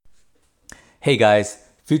Hey guys,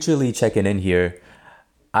 Future Lee checking in here.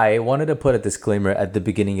 I wanted to put a disclaimer at the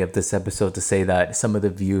beginning of this episode to say that some of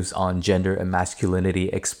the views on gender and masculinity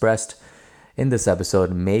expressed in this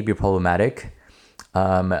episode may be problematic.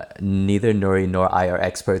 Neither Nuri nor I are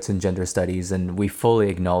experts in gender studies, and we fully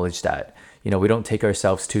acknowledge that. We don't take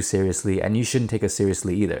ourselves too seriously, and you shouldn't take us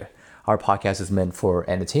seriously either. Our podcast is meant for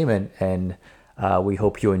entertainment, and we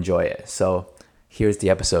hope you enjoy it. So here's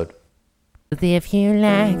the episode. If you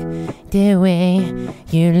like the way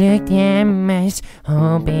you look that much,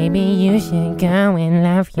 oh baby, you should go and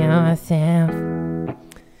love yourself.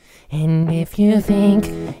 And if you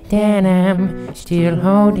think that I'm still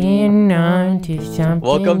holding on to something,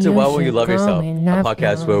 welcome to Why Won't You Love Yourself, a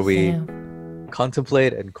podcast where we yourself.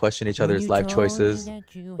 contemplate and question each other's life choices,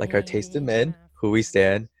 like our taste in men, who we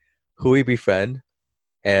stand, who we befriend,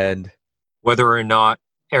 and whether or not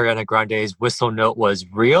Ariana Grande's whistle note was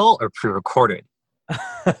real or pre-recorded.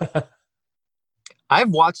 I've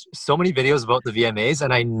watched so many videos about the VMAs,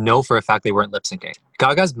 and I know for a fact they weren't lip syncing.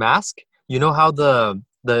 Gaga's mask, you know how the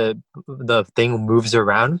thing moves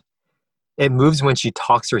around? It moves when she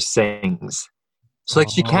talks or sings. So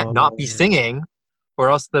she can't not be singing, or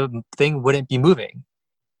else the thing wouldn't be moving.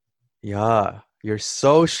 Yeah, you're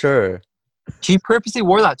so sure. She purposely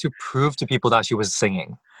wore that to prove to people that she was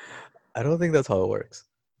singing. I don't think that's how it works.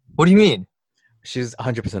 What do you mean? She's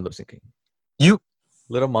 100% lip syncing. You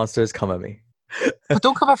little monsters, come at me. But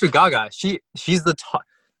don't come after Gaga. She's the top.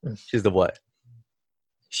 She's the what?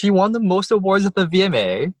 She won the most awards at the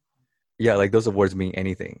VMA. Yeah, like those awards mean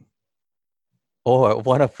anything. Oh, I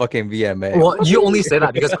won a fucking VMA. Well, you only say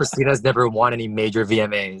that because Christina's never won any major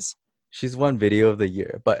VMAs. She's won Video of the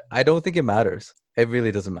Year, but I don't think it matters. It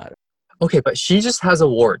really doesn't matter. Okay, but she just has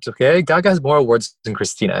awards, okay? Gaga has more awards than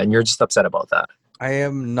Christina, and you're just upset about that. I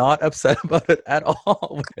am not upset about it at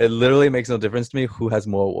all. It literally makes no difference to me who has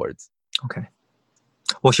more awards. Okay.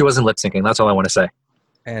 Well, she wasn't lip syncing. That's all I want to say.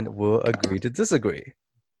 And we'll agree to disagree.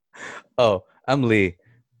 Oh, I'm Lee.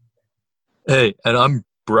 Hey, and I'm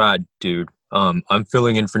Brad, dude. I'm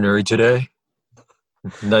filling in for Nuri today.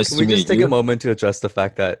 Nice to meet you. Can we just take a moment to address the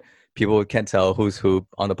fact that people can't tell who's who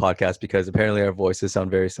on the podcast because apparently our voices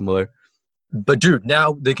sound very similar? But dude,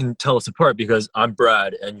 now they can tell us apart because I'm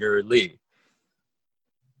Brad and you're Lee.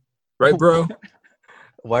 Right, bro?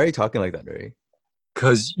 Why are you talking like that, Nuri?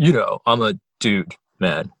 Because, I'm a dude,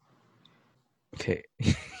 man. Okay.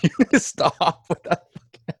 You need to stop with that.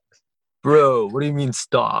 Bro, what do you mean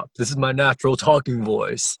stop? This is my natural talking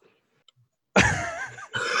voice. I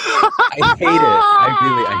hate it.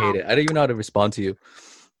 I hate it. I don't even know how to respond to you.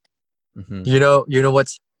 Mm-hmm. You know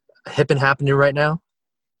what's hip and happening right now?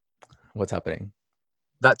 What's happening?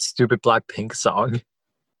 That stupid Blackpink song.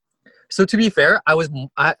 So to be fair,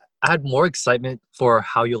 I had more excitement for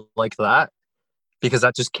How You Like That because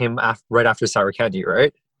that just came right after Sour Candy,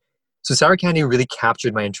 right? So Sour Candy really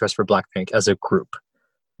captured my interest for Blackpink as a group.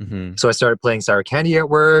 Mm-hmm. So I started playing Sour Candy at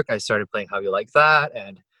work. I started playing How You Like That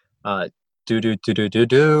and Do Do Do Do Do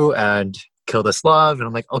Do and Kill This Love. And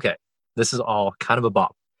I'm like, okay, this is all kind of a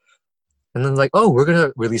bop. And then like, oh, we're going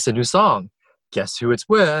to release a new song. Guess who it's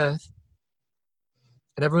with?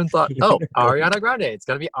 And everyone thought, oh, Ariana Grande. It's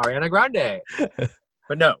going to be Ariana Grande.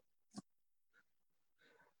 But no.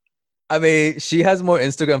 I mean, she has more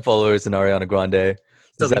Instagram followers than Ariana Grande.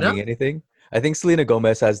 Does that mean anything? I think Selena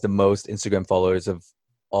Gomez has the most Instagram followers of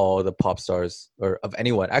all the pop stars or of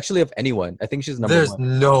anyone. Actually, of anyone. I think she's number There's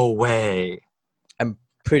one. no way. I'm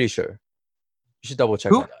pretty sure. You should double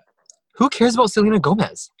check on that. Who cares about Selena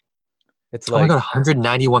Gomez? It's Oh my god,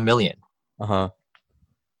 191 million. Uh-huh.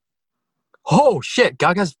 Oh shit,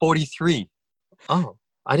 Gaga's 43. Oh,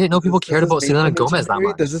 I didn't know people cared about Selena Gomez that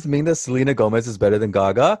much. Does this mean that Selena Gomez is better than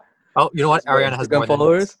Gaga? Oh, you know what? Ariana has more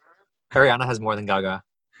followers. Ariana has more than Gaga.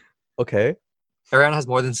 Okay. Ariana has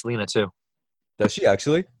more than Selena too. Does she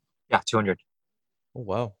actually? Yeah, 200. Oh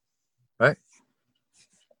wow. Right.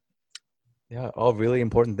 Yeah, all really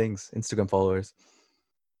important things. Instagram followers.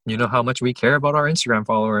 You know how much we care about our Instagram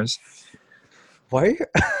followers. Why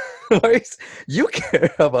you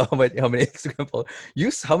care about how many Instagram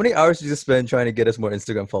followers? How many hours did you spend trying to get us more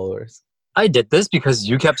Instagram followers? I did this because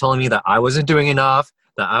you kept telling me that I wasn't doing enough,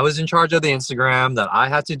 that I was in charge of the Instagram, that I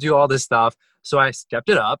had to do all this stuff. So I stepped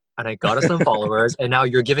it up and I got us some followers, and now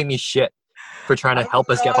you're giving me shit for trying to help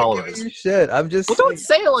us get followers. Shit, I'm just. Well, don't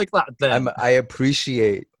say it like that then. I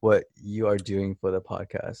appreciate what you are doing for the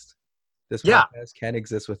podcast. This podcast can't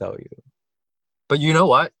exist without you. But you know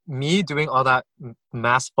what? Me doing all that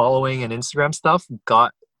mass following and Instagram stuff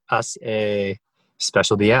got us a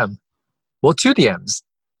special DM. Well, 2 DMs.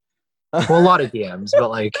 Well, a lot of DMs, but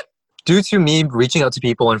like due to me reaching out to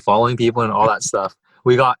people and following people and all that stuff,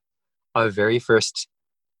 we got our very first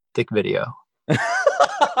dick video.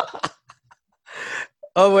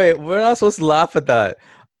 Oh wait, we're not supposed to laugh at that.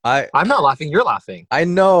 I'm not laughing. You're laughing. I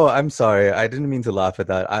know. I'm sorry. I didn't mean to laugh at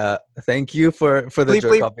that. Thank you for the Bleep,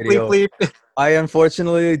 jerk bleep, off video. bleep, bleep. I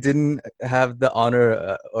unfortunately didn't have the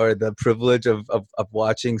honor or the privilege of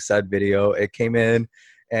watching said video. It came in,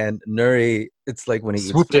 and Nuri, it's like when he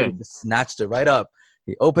Swooped in. he snatched it right up.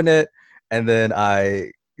 He opened it, and then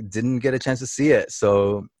I didn't get a chance to see it.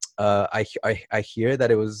 So I hear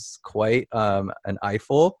that it was quite an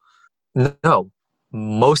eyeful. No,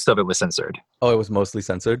 most of it was censored. Oh, it was mostly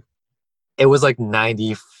censored. It was like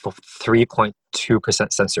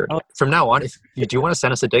 93.2% censored. Oh. From now on, if you do want to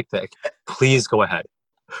send us a dick pic, please go ahead.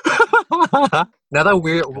 Now that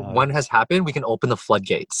one has happened, we can open the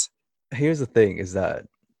floodgates. Here's the thing: is that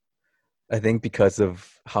I think because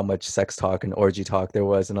of how much sex talk and orgy talk there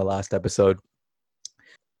was in the last episode,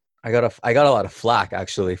 I got a lot of flack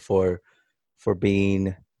actually for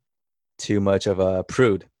being too much of a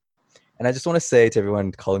prude. And I just want to say to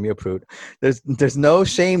everyone calling me a prude, there's no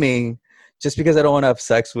shaming. Just because I don't want to have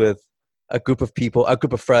sex with a group of people, a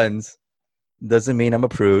group of friends, doesn't mean I'm a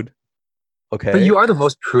prude. Okay. But you are the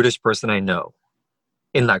most prudish person I know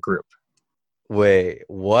in that group. Wait,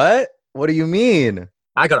 what? What do you mean?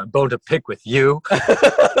 I got a bone to pick with you.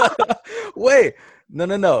 Wait,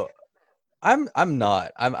 no. I'm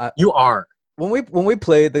not. You are. When we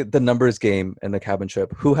play the numbers game in the cabin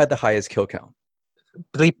trip, who had the highest kill count?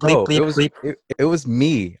 Bleep, bleep, No, bleep, bleep. It was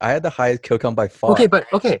me. I had the highest kill count by far. Okay,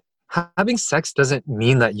 but okay. Having sex doesn't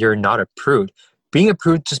mean that you're not a prude. Being a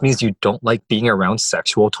prude just means you don't like being around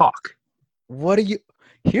sexual talk. What are you?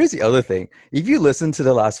 Here's the other thing. If you listen to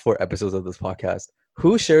the last 4 episodes of this podcast,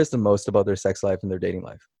 who shares the most about their sex life and their dating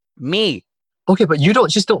life? Me. Okay, but you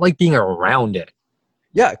don't like being around it.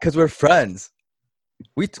 Yeah, because we're friends.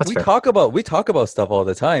 We fair. talk about stuff all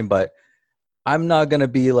the time, but I'm not gonna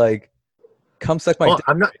be like, come suck my.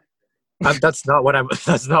 I'm not. That's not what I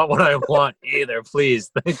want either.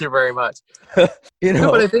 Please, thank you very much. You know,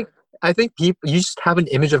 No, but I think people, you just have an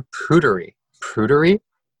image of prudeness.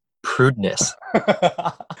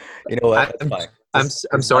 You know what? That's fine. I'm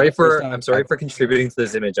sorry for contributing to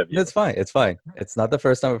this image of you. It's fine. It's fine. It's not the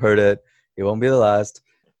first time I've heard it. It won't be the last.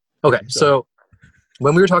 Okay, so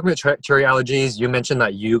when we were talking about cherry allergies, you mentioned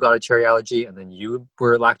that you got a cherry allergy, and then you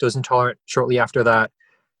were lactose intolerant shortly after that.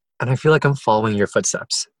 And I feel like I'm following your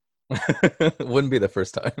footsteps. Wouldn't be the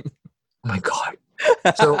first time. Oh my god!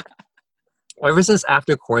 So ever since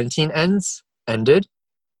after quarantine ended,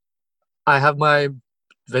 I have my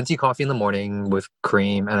venti coffee in the morning with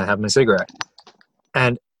cream, and I have my cigarette.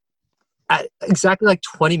 And at exactly like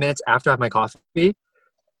 20 minutes after I have my coffee,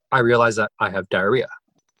 I realize that I have diarrhea.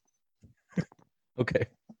 Okay.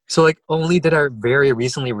 So like only did I very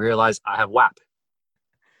recently realize I have WAP.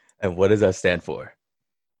 And what does that stand for?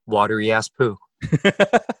 Watery ass poo.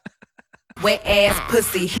 Wet ass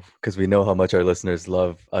pussy. Because we know how much our listeners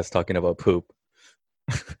love us talking about poop.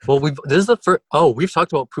 Well, this is the first. Oh, we've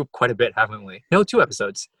talked about poop quite a bit, haven't we? No, 2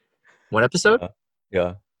 episodes. 1 episode?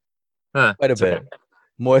 Yeah. Huh, Quite a it's bit. okay.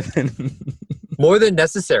 More More than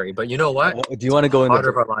necessary, but you know what? Do you want to go Part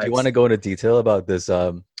of our into? Do you lives. want to go into detail about this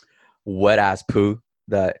wet ass poo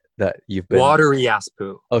that you've been? Watery ass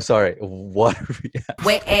poo. Oh, sorry, watery.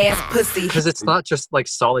 Wet ass pussy. Because it's not just like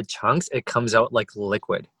solid chunks; it comes out like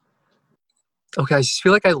liquid. Okay, I just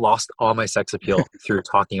feel like I lost all my sex appeal through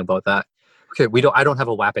talking about that. Okay, I don't have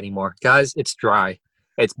a WAP anymore, guys. It's dry.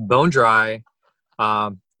 It's bone dry.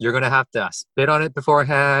 You're gonna have to spit on it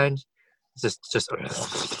beforehand. Just.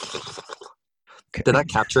 Did that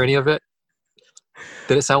capture any of it?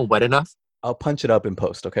 Did it sound wet enough? I'll punch it up in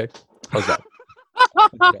post. Okay, how's that?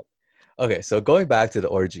 Okay, so going back to the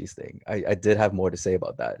orgies thing, I did have more to say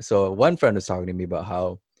about that. So one friend was talking to me about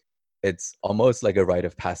how it's almost like a rite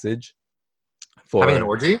of passage for Having an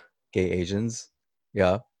orgy? gay Asians.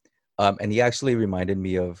 Yeah. And he actually reminded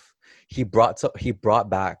me of, he brought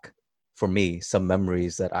back for me some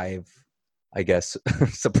memories that I've, I guess,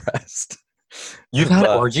 suppressed. You've had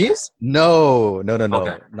orgies? No.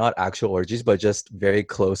 Okay. Not actual orgies, but just very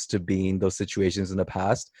close to being those situations in the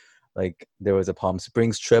past. Like there was a Palm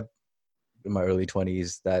Springs trip in my early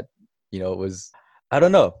 20s that, it was, I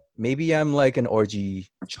don't know, maybe I'm like an orgy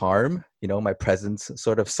charm, my presence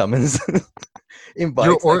sort of summons,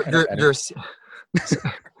 invites.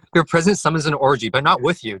 Your presence summons an orgy, but not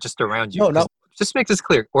with you, just around you. No. Just make this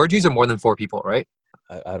clear. Orgies are more than 4 people, right?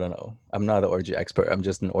 I don't know. I'm not an orgy expert. I'm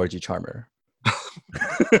just an orgy charmer.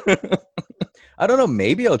 I don't know.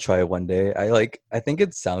 Maybe I'll try it one day. I think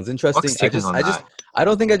it sounds interesting. I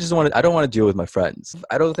don't want to deal with my friends.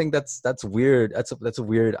 I don't think that's weird. That's a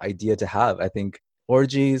weird idea to have. I think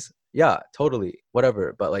orgies Yeah, totally.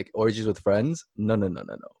 Whatever. But like orgies with friends? No.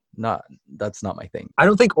 Not that's not my thing. I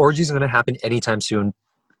don't think orgies are going to happen anytime soon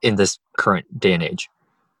in this current day and age.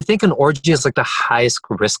 I think an orgy is like the highest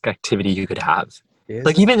risk activity you could have.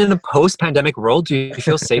 Like even in a post-pandemic world, do you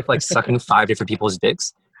feel safe like sucking 5 different people's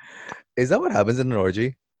dicks? Is that what happens in an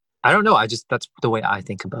orgy? I don't know. That's the way I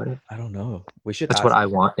think about it. I don't know. We should That's ask. what I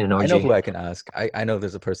want in an I know orgy. who I can ask. I know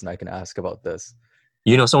there's a person I can ask about this.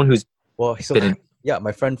 You know someone who's Well, so been in, yeah,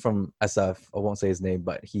 my friend from SF, I won't say his name,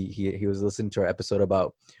 but he was listening to our episode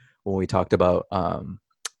about when we talked about what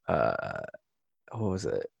was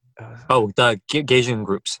it? the Gaysian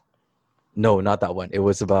groups. No, not that one. It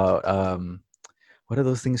was about what are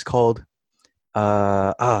those things called?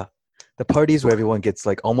 The parties where everyone gets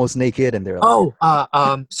like almost naked and they're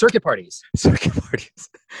like, Circuit parties. circuit parties.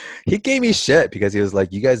 He gave me shit because he was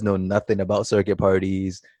like, you guys know nothing about circuit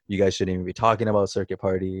parties. You guys shouldn't even be talking about circuit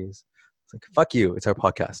parties. It's like, fuck you. It's our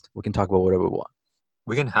podcast. We can talk about whatever we want.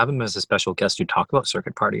 We can have him as a special guest to talk about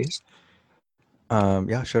circuit parties.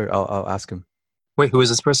 Yeah, sure. I'll ask him. Wait, who is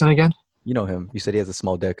this person again? You know him. You said he has a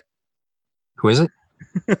small dick. Who is it?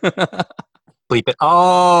 Bleep it.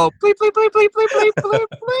 Oh, bleep, bleep, bleep, bleep, bleep, bleep,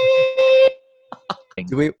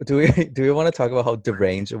 bleep. Do we want to talk about how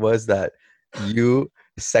deranged it was that you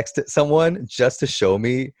sexted someone just to show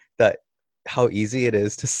me that how easy it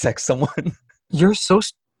is to sex someone? You're so...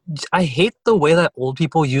 I hate the way that old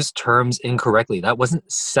people use terms incorrectly. That wasn't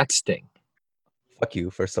sexting. Fuck you,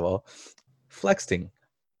 first of all. Flexting.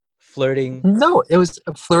 Flirting. No, it was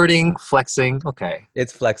flirting, flexing. Okay.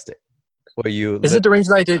 It's flexting. Where you... Is it deranged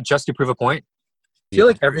that I did just to prove a point? I feel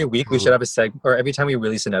like every week we should have a segment, or every time we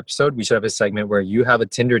release an episode, we should have a segment where you have a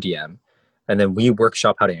Tinder DM and then we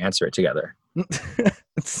workshop how to answer it together.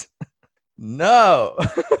 No,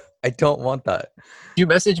 I don't want that. You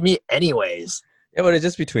message me anyways. Yeah, but it's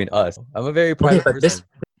just between us. I'm a very private but person.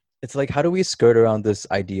 It's like, how do we skirt around this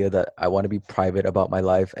idea that I want to be private about my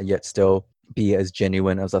life and yet still be as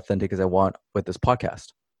genuine, as authentic as I want with this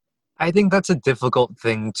podcast? I think that's a difficult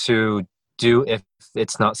thing to do if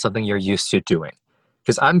it's not something you're used to doing.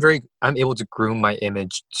 Because I'm able to groom my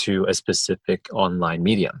image to a specific online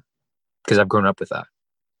medium because I've grown up with that.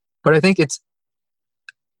 But I think it's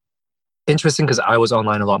interesting because I was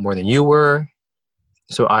online a lot more than you were.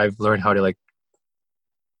 So I've learned how to like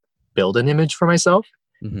build an image for myself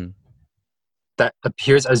that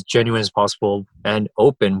appears as genuine as possible and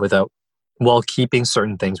open while keeping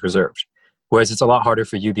certain things reserved. Whereas it's a lot harder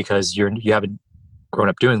for you because you haven't grown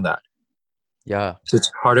up doing that. Yeah. So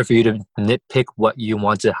it's harder for you to nitpick what you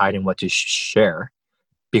want to hide and what to share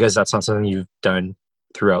because that's not something you've done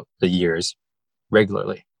throughout the years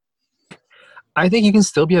regularly. I think you can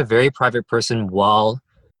still be a very private person while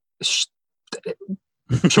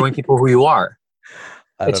showing people who you are.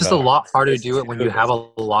 It's just a lot harder to do it when you have a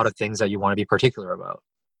lot of things that you want to be particular about.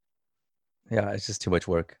 Yeah, it's just too much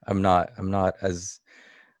work. I'm not as,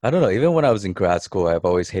 I don't know, even when I was in grad school, I've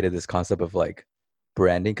always hated this concept of like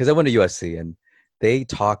branding because I went to USC and they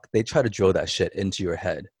try to drill that shit into your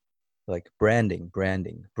head. Like branding,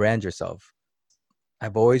 brand yourself.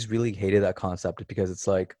 I've always really hated that concept because it's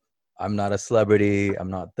like, I'm not a celebrity,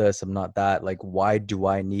 I'm not this, I'm not that. Like, why do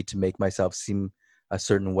I need to make myself seem a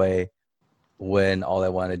certain way when all I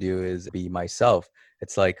want to do is be myself?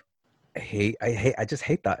 It's like, I just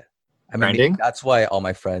hate that. I mean, Branding? that's why all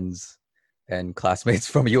my friends and classmates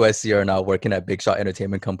from USC are now working at big shot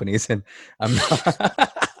entertainment companies, and I'm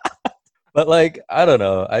not. But like, I don't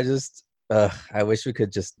know. I wish we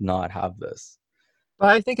could just not have this. But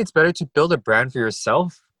I think it's better to build a brand for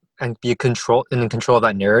yourself and be in control of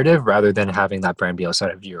that narrative rather than having that brand be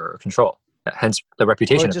outside of your control. Hence the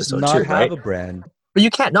reputation Or just episode not too, have right? a brand. But you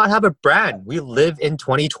can't not have a brand. We live in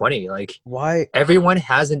 2020. Like Why? everyone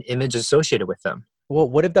has an image associated with them. Well,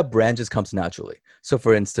 what if that brand just comes naturally? So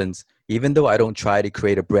for instance, even though I don't try to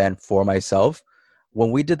create a brand for myself,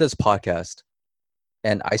 when we did this podcast,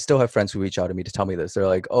 and I still have friends who reach out to me to tell me this, they're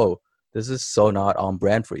like, oh, this is so not on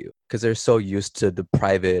brand for you, because they're so used to the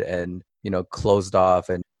private and, closed off.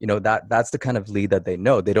 And, that's the kind of lead that they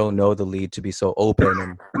know. They don't know the lead to be so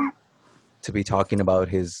open and to be talking about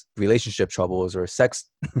his relationship troubles or sex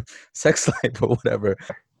life or whatever.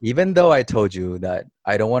 Even though I told you that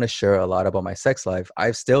I don't want to share a lot about my sex life,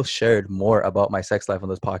 I've still shared more about my sex life on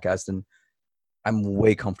this podcast, and I'm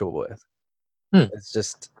way comfortable with. It's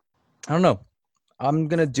just, I don't know. I'm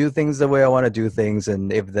going to do things the way I want to do things.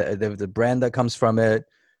 And if the brand that comes from it,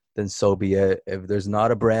 then so be it. If there's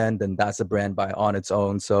not a brand, then that's a brand on its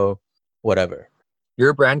own. So whatever.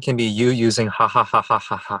 Your brand can be you using ha ha ha ha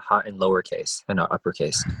ha ha ha in lowercase and not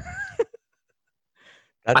uppercase.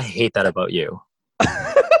 I hate that about you.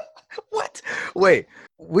 What? Wait,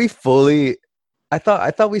 we fully. I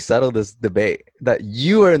thought we settled this debate that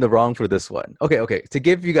you are in the wrong for this one. Okay. To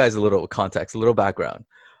give you guys a little context, a little background,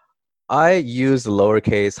 I use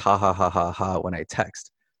lowercase ha ha ha ha ha when I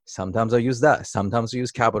text. Sometimes I'll use that. Sometimes I'll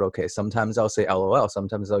use capital K. Sometimes I'll say LOL.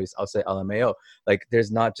 Sometimes I'll say LMAO. Like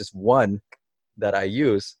there's not just one that I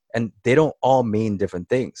use, and they don't all mean different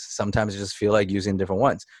things. Sometimes I just feel like using different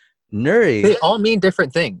ones. Nuri, They all mean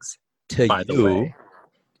different things, to by the you, way.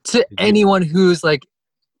 To anyone who's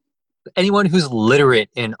literate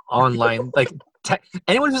in online, like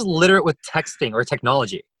anyone who's literate with texting or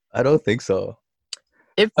technology. I don't think so.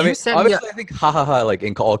 If I you mean, send me, obviously, I think ha ha ha, like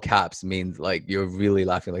in all caps, means like you're really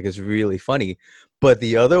laughing, like it's really funny. But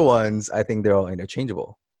the other ones, I think they're all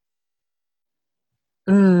interchangeable.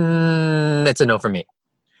 it's a no for me.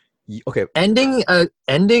 Okay, Ending a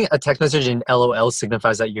text message in LOL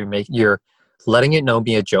signifies that you're letting it know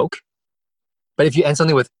be a joke. But if you end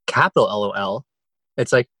something with capital LOL,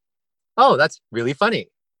 it's like, oh, that's really funny.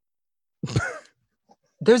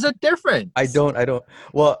 There's a difference. I don't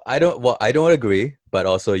agree, but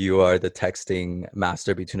also you are the texting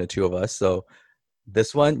master between the two of us. So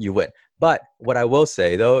this one, you win. But what I will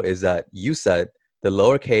say though is that you said the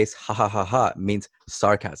lowercase ha ha ha ha means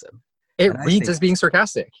sarcasm. It And I reads think- as being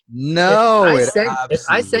sarcastic. No, If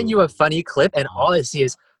I send you a funny clip and all I see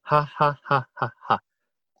is ha ha ha ha ha,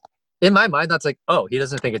 in my mind that's like, oh, he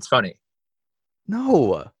doesn't think it's funny.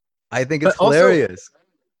 No, I think it's But also- hilarious.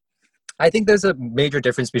 I think there's a major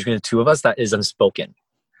difference between the two of us that is unspoken.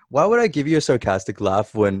 Why would I give you a sarcastic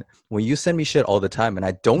laugh when you send me shit all the time and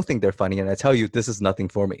I don't think they're funny and I tell you this is nothing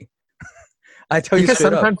for me? I tell Because you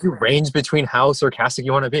straight sometimes up. you range between how sarcastic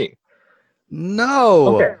you want to be.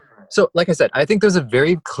 No. Okay. So, like I said, I think there's a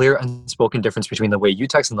very clear unspoken difference between the way you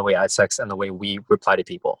text and the way I text and the way we reply to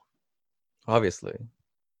people. Obviously.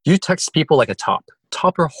 You text people like a top.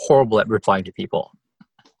 Top are horrible at replying to people.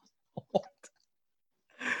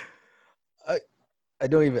 I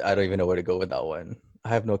don't even know where to go with that one. I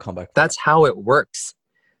have no comeback. That's how it works.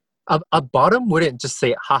 A bottom wouldn't just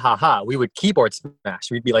say ha ha ha. We would keyboard smash.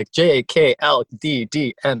 We'd be like J K L D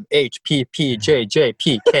D M H P P J J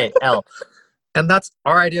P K L. And that's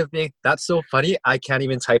our idea of being, that's so funny. I can't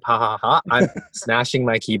even type ha ha ha. I'm smashing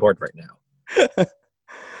my keyboard right now.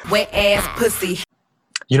 Wet ass pussy.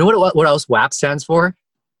 You know what else WAP stands for?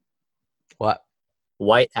 What?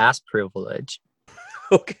 White ass privilege.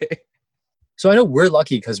 Okay. So I know we're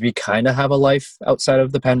lucky because we kind of have a life outside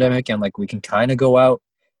of the pandemic and like we can kind of go out.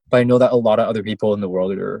 But I know that a lot of other people in the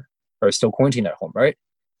world are still quarantined at home, right?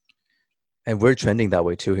 And we're trending that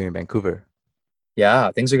way too here in Vancouver.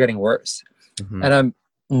 Yeah, things are getting worse. Mhm. And I'm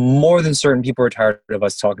more than certain people are tired of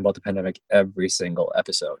us talking about the pandemic every single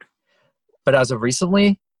episode. But as of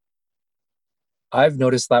recently, I've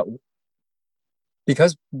noticed that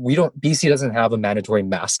because BC doesn't have a mandatory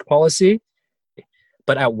mask policy,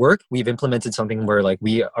 but at work, we've implemented something where like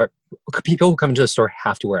people who come into the store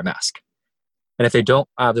have to wear a mask. And if they don't,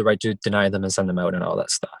 I have the right to deny them and send them out and all that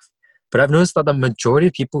stuff. But I've noticed that the majority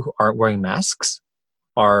of people who aren't wearing masks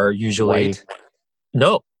are usually White?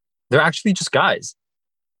 No, they're actually just guys.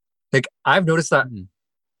 Like I've noticed that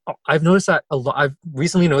a lot. I've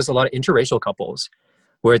recently noticed a lot of interracial couples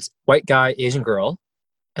where it's white guy, Asian girl,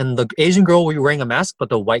 and the Asian girl will be wearing a mask, but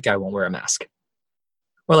the white guy won't wear a mask.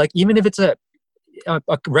 Or like even if it's a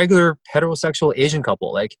regular heterosexual Asian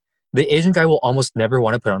couple, like the Asian guy will almost never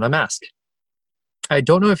want to put on a mask. I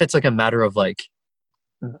don't know if it's like a matter of like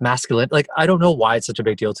masculine. Like I don't know why it's such a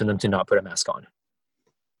big deal to them to not put a mask on.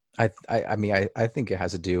 I mean I think it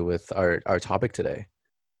has to do with our topic today.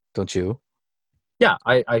 Don't you? Yeah,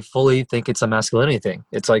 I fully think it's a masculinity thing.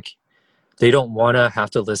 It's like they don't want to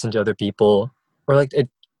have to listen to other people, or like it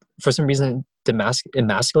for some reason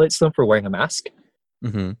emasculates them for wearing a mask.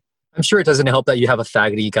 Mm-hmm. I'm sure it doesn't help that you have a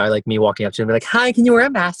faggoty guy like me walking up to you and be like, "Hi, can you wear a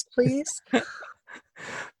mask, please?" But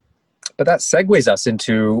that segues us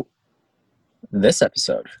into this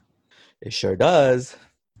episode. It sure does.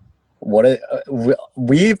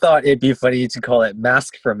 We thought it'd be funny to call it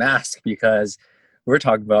Mask for Mask because we're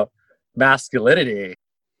talking about masculinity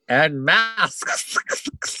and masks.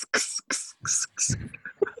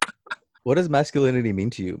 What does masculinity mean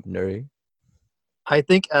to you, Nuri? I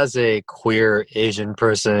think as a queer Asian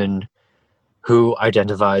person who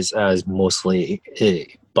identifies as mostly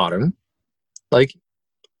a bottom, like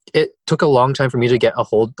it took a long time for me to get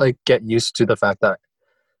used to the fact that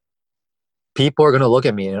people are going to look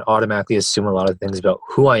at me and automatically assume a lot of things about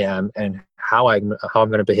who I am and how I'm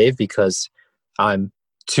going to behave because I'm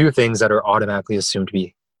two things that are automatically assumed to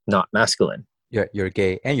be not masculine. You're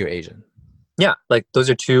gay and you're Asian. Yeah, like those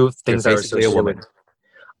are two things that You're are basically a associated woman. with.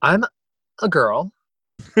 I'm a girl.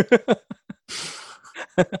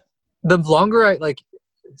 The longer I like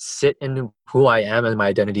sit in who I am and my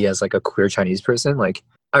identity as like a queer Chinese person, like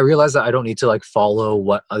I realize that I don't need to like follow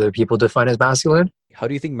what other people define as masculine. How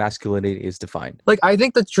do you think masculinity is defined? Like I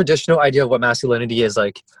think the traditional idea of what masculinity is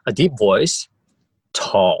like a deep voice,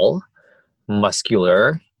 tall,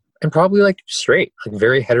 muscular, and probably like straight, like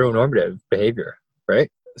very heteronormative behavior, right?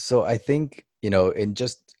 So I think, in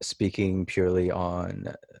just speaking purely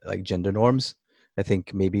on like gender norms, I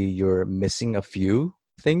think maybe you're missing a few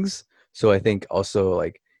things. So I think also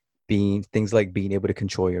like being able to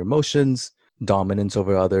control your emotions, dominance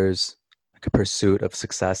over others, like a pursuit of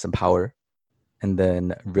success and power, and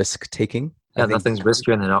then risk taking. Yeah, nothing's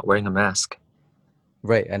riskier than not wearing a mask.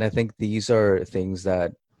 Right. And I think these are things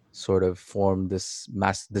that sort of form this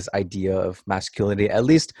idea of masculinity, at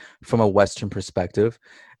least from a Western perspective.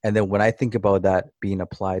 And then when I think about that being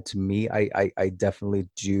applied to me, I definitely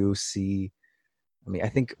do see, I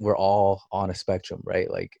think we're all on a spectrum, right?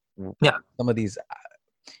 Like Yeah. some of these,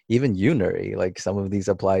 even you, Nuri, like some of these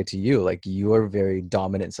apply to you. Like you are very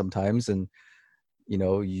dominant sometimes, and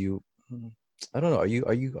I don't know. Are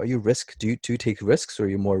you risk? Do you take risks, or are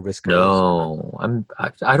you more risk averse? No,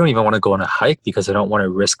 I don't even want to go on a hike because I don't want to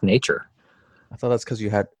risk nature. I thought that's because you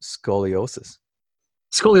had scoliosis.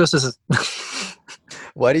 Scoliosis is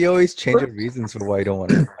Why do you always change your reasons for why you don't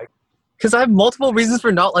want to hike? because I have multiple reasons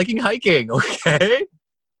for not liking hiking. Okay,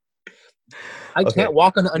 I Okay. can't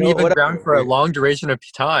walk on uneven whatever. ground for a long duration of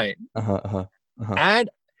time. And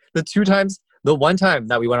the one time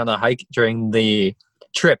that we went on the hike during the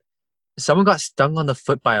trip, someone got stung on the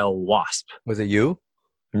foot by a wasp. Was it you?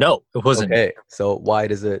 No, it wasn't. Okay. So why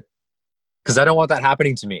does it? Because I don't want that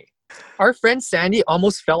happening to me. Our friend Sandy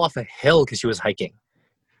almost fell off a hill because she was hiking.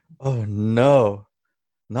 Oh no,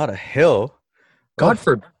 not a hill. God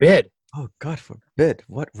forbid. Oh God forbid.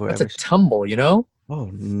 What? That's Whatever. a tumble, you know? Oh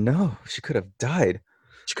no, she could have died.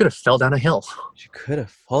 She could have fell down a hill. She could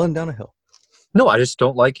have fallen down a hill. No, I just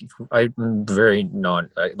don't like. I'm very no,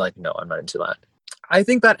 I'm not into that. I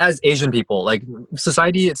think that as Asian people, like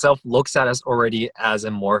society itself looks at us already as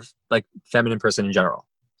a more like feminine person in general.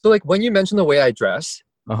 So like when you mention the way I dress,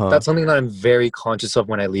 that's something that I'm very conscious of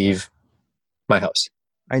when I leave my house.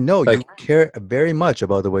 I know like- you care very much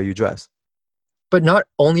about the way you dress. But not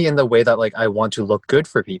only in the way that like I want to look good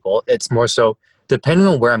for people. It's more so depending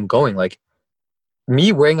on where I'm going. Like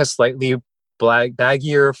me wearing a slightly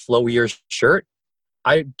baggier, flowier shirt,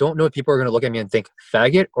 I don't know if people are going to look at me and think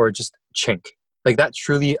faggot or just chink. Like that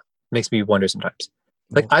truly makes me wonder sometimes.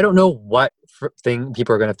 Like I don't know what thing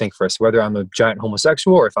people are going to think first, whether I'm a giant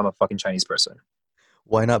homosexual or if I'm a fucking Chinese person.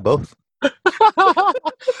 Why not both?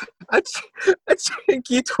 a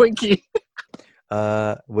chinky twinkie.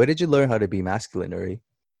 Where did you learn how to be masculine, Uri?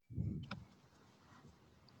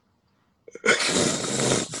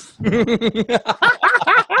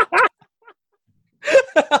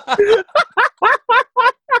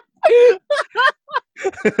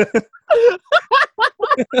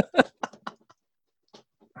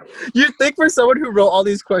 You'd think for someone who wrote all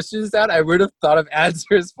these questions down, I would have thought of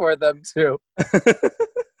answers for them too.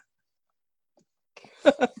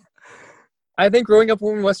 I think growing up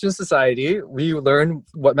in Western society, we learn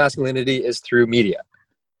what masculinity is through media.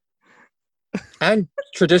 And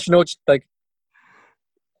traditional, like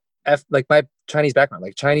my Chinese background.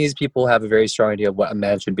 Like Chinese people have a very strong idea of what a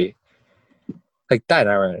man should be. Like that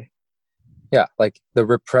already. Yeah, like the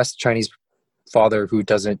repressed Chinese father who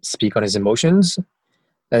doesn't speak on his emotions.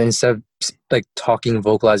 And instead of like talking,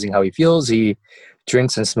 vocalizing how he feels, he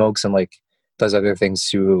drinks and smokes and like does other things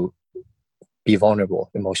to be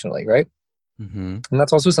vulnerable emotionally, right? Mm-hmm. And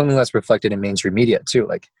that's also something that's reflected in mainstream media too.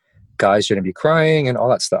 Like guys shouldn't be crying and all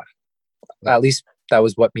that stuff. At least that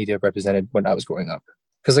was what media represented when I was growing up.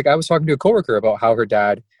 Because like I was talking to a coworker about how her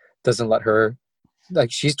dad doesn't let her,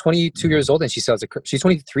 like she's 22 years old and she's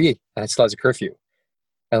 23 and it still has a curfew.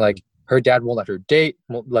 And like her dad won't let her date,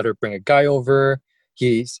 won't let her bring a guy over.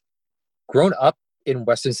 He's grown up in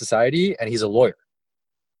Western society and he's a lawyer.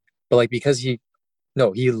 But like because he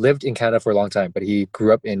lived in Canada for a long time, but he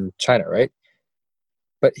grew up in China, right?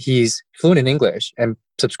 But he's fluent in English and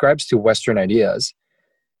subscribes to Western ideas.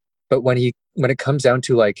 But when it comes down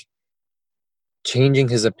to like changing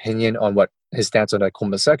his opinion on what his stance on like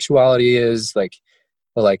homosexuality is, like,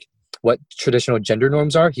 or like what traditional gender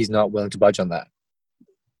norms are, he's not willing to budge on that.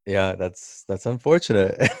 Yeah, that's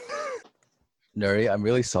unfortunate. Nuri, I'm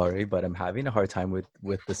really sorry, but I'm having a hard time with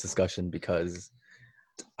this discussion because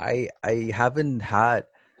I haven't had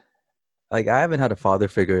a father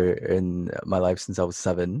figure in my life since I was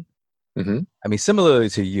 7. Mm-hmm. I mean, similarly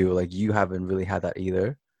to you, like you haven't really had that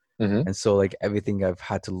either. Mm-hmm. And so like everything I've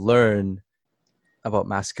had to learn about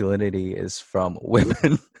masculinity is from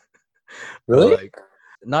women. But Really? like,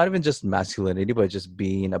 not even just masculinity, but just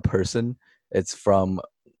being a person. It's from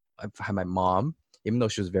I've had my mom, even though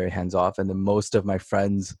she was very hands off, and then most of my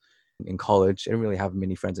friends in college. I didn't really have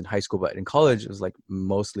many friends in high school, but in college it was like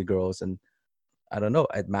mostly girls. And I don't know,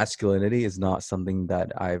 masculinity is not something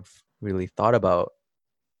that I've really thought about.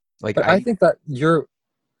 Like But I I, think that you're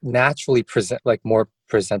naturally more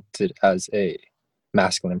presented as a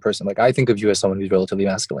masculine person. Like I think of you as someone who's relatively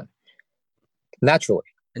masculine naturally.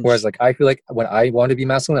 and Whereas like I feel like when I want to be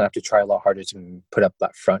masculine, I have to try a lot harder to put up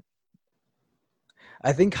that front.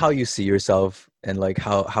 I think how you see yourself and like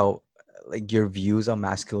how like your views on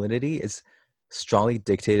masculinity is strongly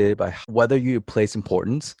dictated by whether you place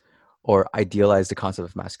importance or idealize the concept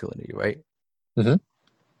of masculinity, right? Mhm.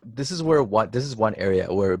 This is one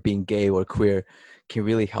area where being gay or queer can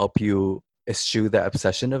really help you eschew the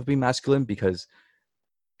obsession of being masculine, because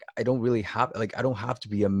I don't have to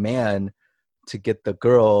be a man to get the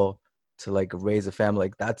girl to like raise a family.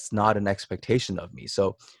 Like that's not an expectation of me.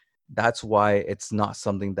 So that's why it's not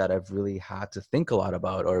something that I've really had to think a lot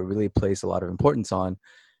about or really place a lot of importance on.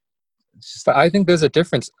 It's just But I think there's a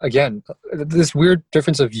difference again, this weird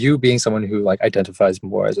difference of you being someone who like identifies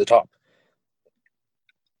more as a top.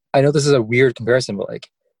 I know this is a weird comparison, but like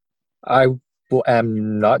I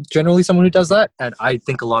am not generally someone who does that, and I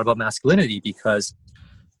think a lot about masculinity because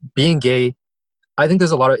being gay, I think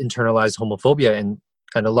there's a lot of internalized homophobia and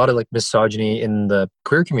a lot of like misogyny in the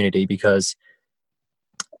queer community because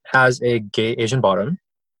as a gay Asian bottom,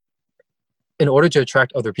 in order to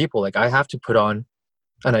attract other people, like I have to put on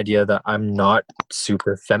an idea that I'm not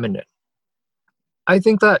super feminine. I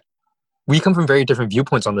think that we come from very different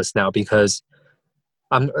viewpoints on this now because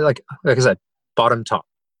I'm like I said, bottom top.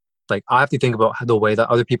 Like I have to think about the way that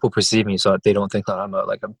other people perceive me so that they don't think that I'm a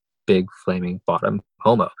big flaming bottom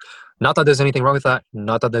homo. Not that there's anything wrong with that.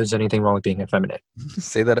 Not that there's anything wrong with being effeminate.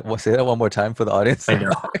 say that one more time for the audience. I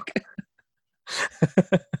know.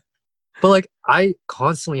 But like I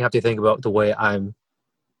constantly have to think about the way I'm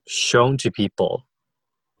shown to people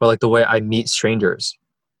or like the way I meet strangers.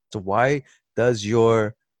 So why does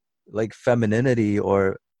your like femininity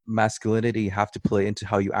or masculinity have to play into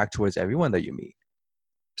how you act towards everyone that you meet?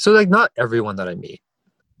 So like not everyone that I meet.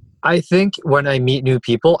 I think when I meet new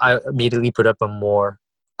people, I immediately put up a more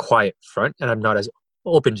quiet front and I'm not as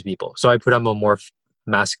open to people. So I put up a more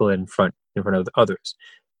masculine front in front of the others.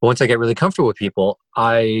 But once I get really comfortable with people,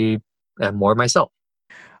 I am more myself.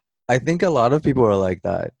 I think a lot of people are like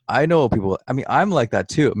that. I know people, I mean, I'm like that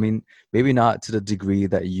too. I mean, maybe not to the degree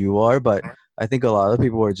that you are, but I think a lot of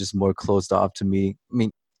people are just more closed off to me. I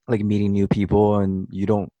mean, like meeting new people, and you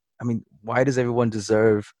don't, I mean, why does everyone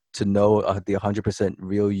deserve to know the 100%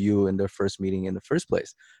 real you in their first meeting in the first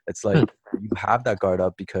place? It's like you have that guard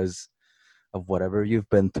up because of whatever you've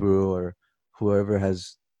been through, or whoever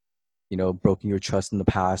has, you know, broken your trust in the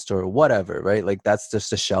past or whatever, right? Like that's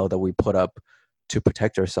just a shell that we put up to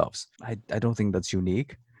protect ourselves. I don't think that's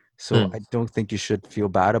unique. So Hmm. I don't think you should feel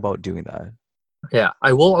bad about doing that. Yeah.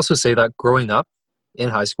 I will also say that growing up in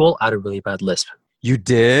high school, I had a really bad lisp. You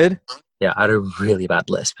did? Yeah, I had a really bad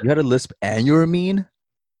lisp. You had a lisp and you were mean?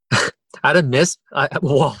 I had a miss.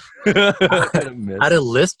 Well, I had a I had a miss.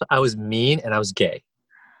 lisp. I was mean and I was gay.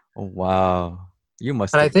 Oh, wow. You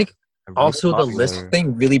must And I have think been really also the lisp popular.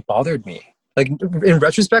 thing really bothered me. Like in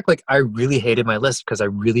retrospect, like I really hated my lisp because I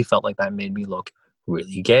really felt like that made me look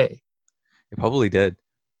really gay. It probably did.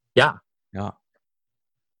 Yeah. Yeah.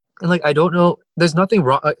 And like I don't know, there's nothing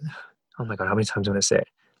wrong. Oh my god, how many times am I gonna say it?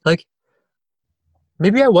 Like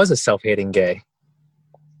maybe I was a self-hating gay.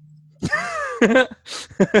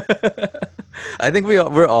 I think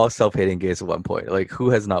we're all self-hating gays at one point. Like, who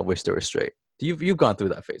has not wished they were straight? You've gone through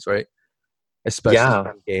that phase, right? Especially Yeah.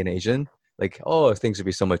 being gay and Asian. Like, oh, things would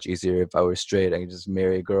be so much easier if I were straight. I could just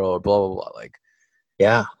marry a girl or blah blah blah. Like,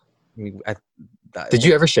 Yeah. I mean, Did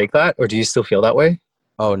you ever shake that or do you still feel that way?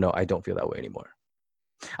 oh no, I don't feel that way anymore.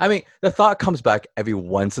 I mean, the thought comes back every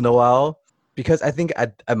once in a while, because I think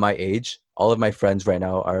at my age, all of my friends right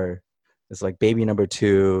now are it's like baby number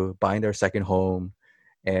 2, buying their second home,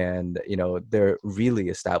 and you know they're really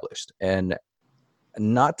established. And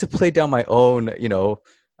not to play down my own, you know,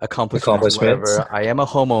 accomplishments or Accomplishments. whatever, I am a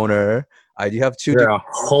homeowner. I do have 2 You're a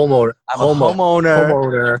homeowner. I'm a homeowner.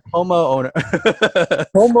 Homeowner. Homeowner.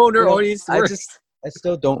 You Homeowner know, always I works. just I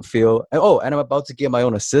still don't feel. Oh, and I'm about to get my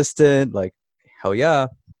own assistant. Like, hell yeah!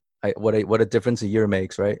 What a difference a year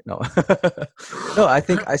makes, right? No, no. I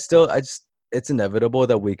think I just it's inevitable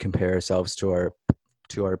that we compare ourselves to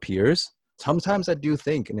our peers. Sometimes I do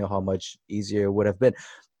think, you know, how much easier it would have been,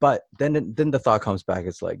 but then the thought comes back.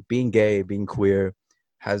 It's like being gay, being queer,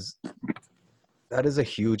 has that is a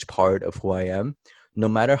huge part of who I am. No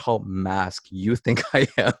matter how masked you think I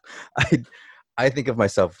am, I think of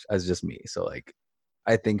myself as just me. So like,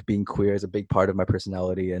 I think being queer is a big part of my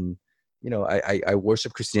personality, and I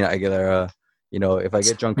worship Christina Aguilera. If I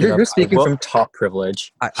get drunk enough, You're speaking from top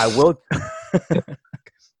privilege. I will.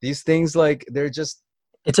 These things, like, they're just.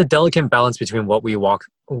 It's a delicate balance between what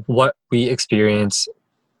we experience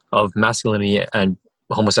of masculinity and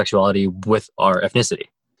homosexuality with our ethnicity.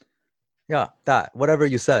 Yeah, that. Whatever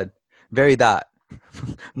you said. Very that.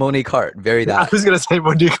 Monique Hart. Very that. I was going to say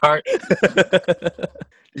Monique Hart. Did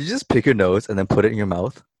you just pick your nose and then put it in your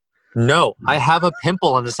mouth? No, I have a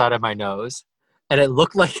pimple on the side of my nose. And it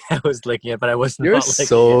looked like I was licking it, but I was not You're licking it.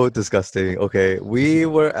 so disgusting. Okay, we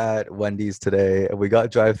were at Wendy's today, and we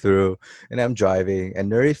got drive-through, and I'm driving,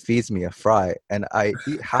 and Nuri feeds me a fry, and I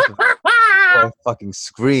eat half of it before I fucking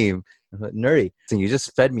scream. I'm like, Nuri, you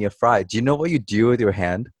just fed me a fry. Do you know what you do with your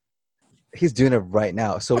hand? He's doing it right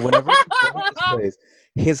now. So whenever he's going this place,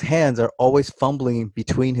 his hands are always fumbling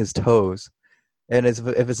between his toes, and if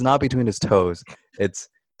it's not between his toes, it's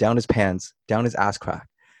down his pants, down his ass crack.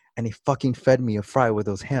 And he fucking fed me a fry with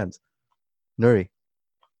those hands. Nuri.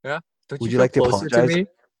 Yeah? Would you like to apologize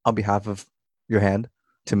on behalf of your hand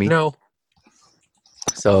to me? No.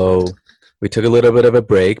 So we took a little bit of a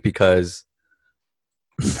break because...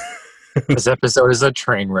 This episode is a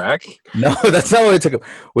train wreck. No, that's not what we took.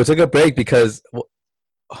 We took a break because...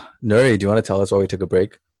 Nuri, do you want to tell us why we took a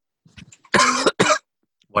break?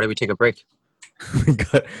 Why did we take a break?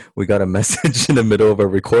 we got a message in the middle of a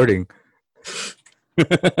recording.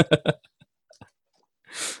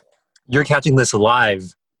 You're catching this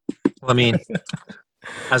live. I mean,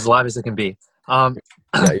 as live as it can be.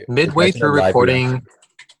 Midway through recording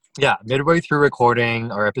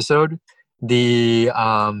our episode, the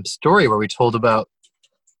story where we told about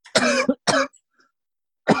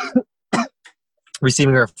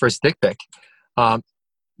receiving our first dick pic,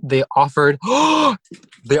 they offered to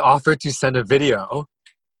send a video.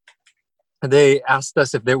 They asked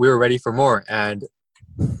us if we were ready for more, and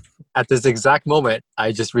at this exact moment,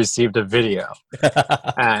 I just received a video.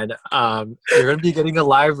 And you're going to be getting a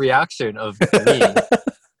live reaction of me.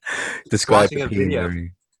 Describe the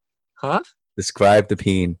peen. Huh? Describe the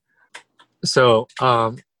peen. So,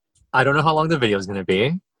 I don't know how long the video is going to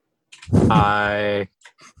be.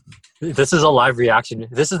 This is a live reaction.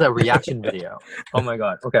 This is a reaction video. Oh my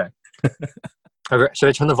God. Okay. Should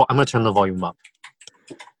I turn I'm going to turn the volume up.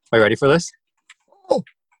 Are you ready for this? Oh.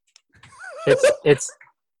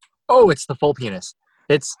 It's the full penis.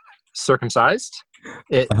 It's circumcised.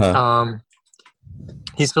 He's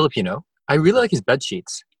Filipino. I really like his bed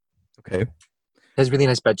sheets. Okay. He has really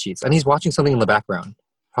nice bed sheets, and he's watching something in the background,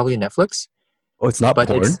 probably Netflix. Oh, it's not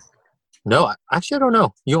porn? No, actually, I don't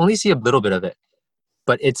know. You only see a little bit of it,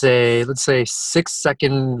 but it's a, let's say,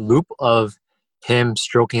 6-second loop of him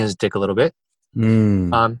stroking his dick a little bit.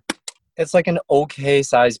 It's like an okay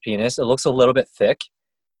sized penis. It looks a little bit thick,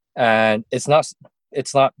 and it's not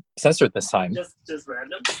censored this time. Just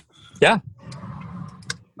random? Yeah.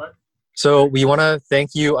 What? So we want to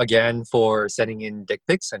thank you again for sending in dick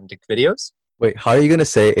pics and dick videos. Wait, how are you going to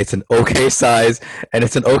say it's an okay size and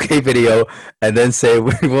it's an okay video and then say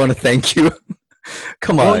we want to thank you?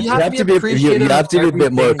 Come on. Well, you have to be a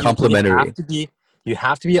bit more complimentary. You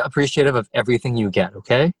have to be appreciative of everything you get,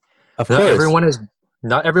 okay? Of course.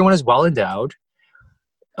 Not everyone is well endowed.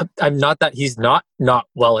 I'm not that he's not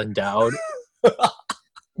well endowed.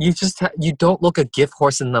 You don't look a gift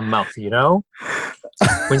horse in the mouth, you know?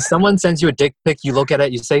 When someone sends you a dick pic, you look at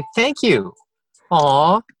it, you say, thank you.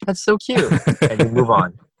 Aw, that's so cute. And you move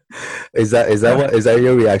on. Is that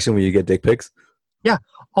your reaction when you get dick pics? Yeah.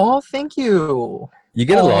 Oh, thank you. You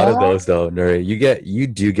get a lot of those though, Nuri. You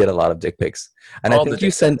do get a lot of dick pics. And I think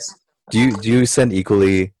you send do you send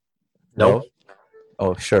equally? No.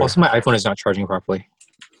 Oh, sure. Also, my iPhone is not charging properly.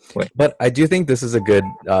 Wait. But I do think this is a good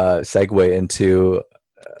segue into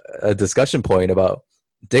a discussion point about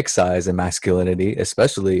dick size and masculinity,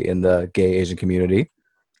 especially in the gay Asian community.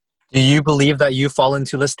 Do you believe that you fall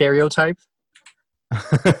into the stereotype?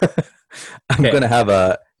 I'm going to have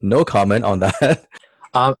a no comment on that.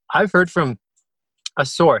 I've heard from a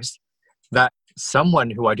source that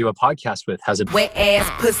someone who I do a podcast with has a wet ass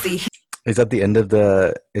pussy. Is that the end of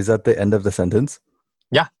the sentence?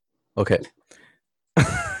 Yeah. Okay.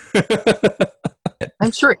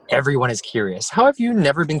 I'm sure everyone is curious. How have you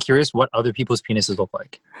never been curious what other people's penises look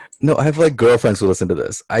like? No, I have like girlfriends who listen to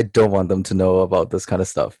this. I don't want them to know about this kind of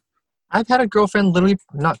stuff. I've had a girlfriend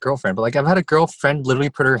not girlfriend, but like I've had a girlfriend literally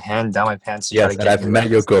put her hand down my pants. Yes, and I've met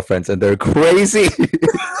your girlfriends and they're crazy.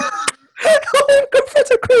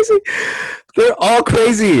 Girlfriends are crazy. They're all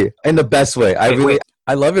crazy in the best way.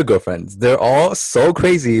 I love your girlfriends. They're all so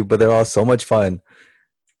crazy, but they're all so much fun.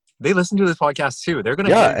 They listen to this podcast too. They're gonna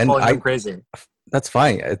Yeah, hate and calling them crazy. That's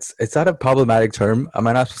fine. It's not a problematic term. Am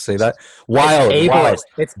I not supposed to say that? Wild. It's Wild. ableist.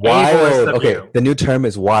 It's Wild. ableist of Okay, you. the new term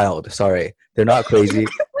is wild. Sorry. They're not crazy.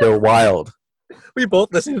 They're wild. We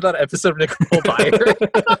both listened to that episode of Nicole Byer.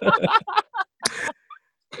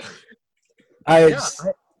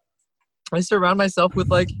 I surround myself with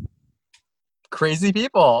like crazy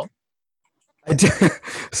people.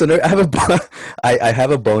 So now I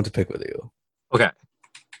have a bone to pick with you. Okay.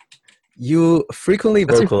 You frequently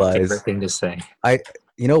That's your vocalize. favorite thing to say.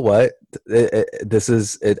 You know what?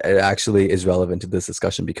 It actually is relevant to this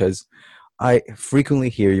discussion because I frequently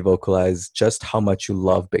hear you vocalize just how much you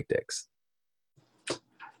love big dicks.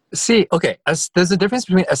 See, okay, there's a difference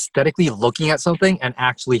between aesthetically looking at something and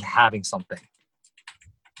actually having something.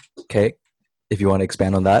 Okay, if you want to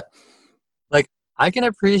expand on that. Like, I can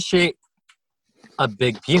appreciate a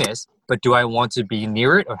big penis, but do I want to be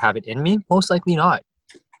near it or have it in me? Most likely not.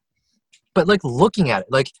 But like looking at it,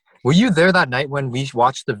 like, were you there that night when we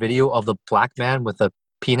watched the video of the black man with a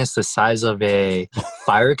penis the size of a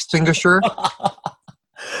fire extinguisher?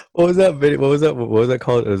 What was that video? What was that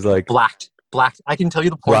called? It was like Blacked. I can tell you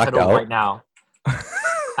the porn Blacked title out? right now.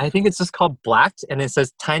 I think it's just called Blacked, and it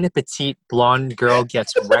says tiny petite blonde girl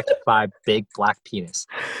gets wrecked by big black penis.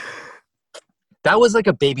 That was like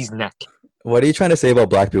a baby's neck. What are you trying to say about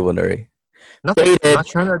black people, Nuri? Nothing. Baited. I'm not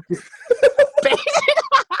trying to.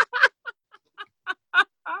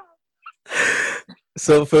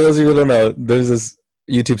 So for those of you who don't know, there's this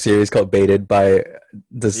YouTube series called Baited by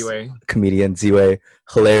this Anyway, comedian Ziwei.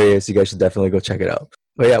 Hilarious. You guys should definitely go check it out.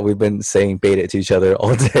 But yeah, we've been saying baited to each other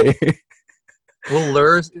all day. we'll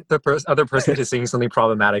lure the other person to saying something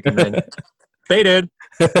problematic and then baited.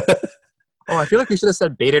 Oh, I feel like we should have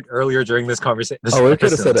said baited earlier during this conversation. Oh, we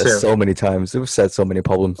could have said it so many times. We've said so many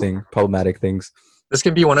problematic things. This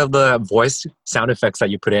can be one of the voice sound effects that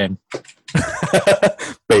you put in.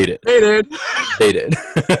 Baited. Baited. Baited.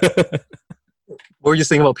 What were you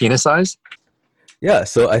saying about penis size? Yeah,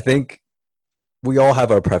 so I think we all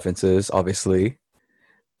have our preferences, obviously.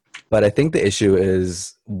 But I think the issue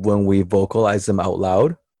is when we vocalize them out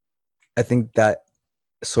loud, I think that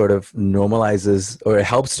sort of normalizes, or it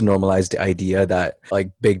helps to normalize the idea that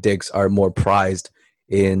like big dicks are more prized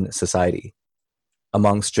in society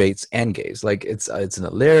among straights and gays. Like it's in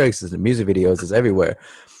the lyrics, it's in the music videos, it's everywhere.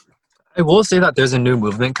 I will say that there's a new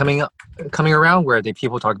movement coming around where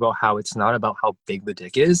people talk about how it's not about how big the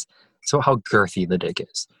dick is, it's about how girthy the dick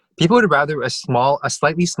is. People would rather a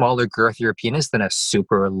slightly smaller, girthier penis than a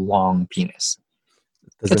super long penis.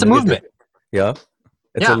 It's a movement. Yeah.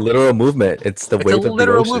 It's a literal movement. It's the wave of the ocean. It's a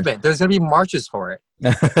literal movement. There's going to be marches for it.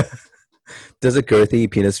 Does a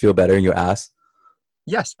girthy penis feel better in your ass?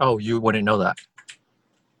 Yes. Oh, you wouldn't know that.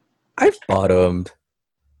 I've bottomed.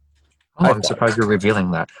 Oh, I'm surprised you're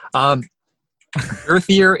revealing that.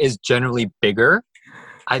 Girthier is generally bigger.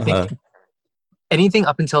 I think anything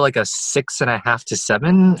up until like a 6.5 to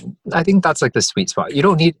 7, I think that's like the sweet spot. You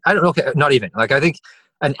don't need, okay, not even. Like I think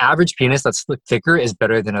an average penis that's thicker is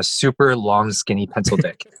better than a super long, skinny pencil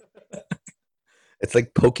dick. It's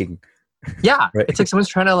like poking. Yeah, right? It's like someone's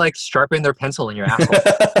trying to like sharpen their pencil in your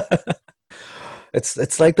asshole.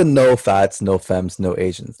 It's like the no fats, no femmes, no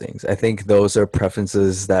Asian things. I think those are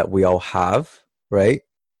preferences that we all have, right?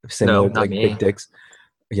 Similar no, not like me. big dicks.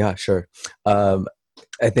 Yeah, sure.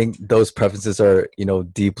 I think those preferences are,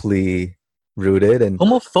 deeply rooted and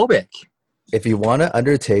homophobic. If you want to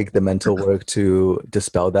undertake the mental work to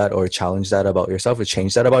dispel that or challenge that about yourself or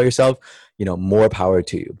change that about yourself, more power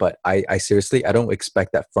to you. But I seriously, I don't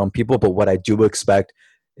expect that from people. But what I do expect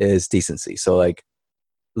is decency. So like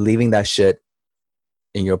leaving that shit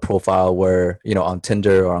in your profile where, on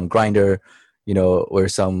Tinder or on Grindr, where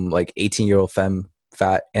some like 18-year-old femme,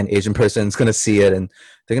 fat and Asian person is going to see it and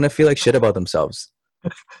they're going to feel like shit about themselves.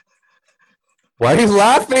 Why are you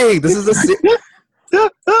laughing? This is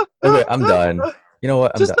okay, I'm done. You know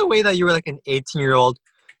what? I'm Just done. the way that you were like an 18-year-old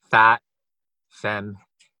fat femme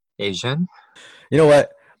Asian. You know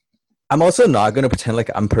what? I'm also not going to pretend like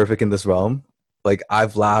I'm perfect in this realm. Like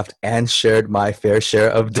I've laughed and shared my fair share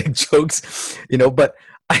of dick jokes, but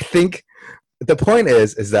I think the point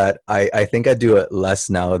is that I think I do it less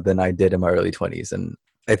now than I did in my early 20s. And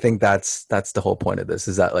I think that's the whole point of this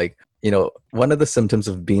is that like, one of the symptoms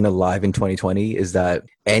of being alive in 2020 is that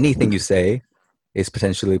anything you say is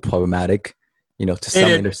potentially problematic,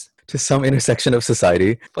 to some intersection of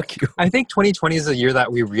society. Fuck you. I think 2020 is a year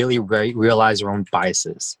that we really realize our own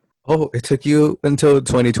biases. Oh, it took you until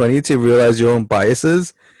 2020 to realize your own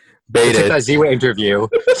biases? They took Baited. that Z-Way interview.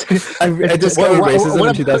 I discovered racism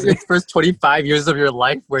in 2000. Your first 25 years of your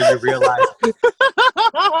life where you realize.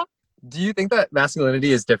 Do you think that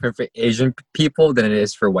masculinity is different for Asian people than it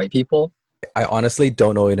is for white people? I honestly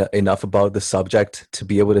don't know enough about the subject to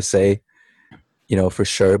be able to say, for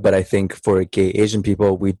sure. But I think for gay Asian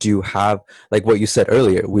people, we do have, like what you said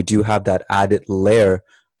earlier, we do have that added layer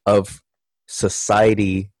of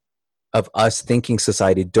society, of us thinking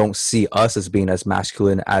society don't see us as being as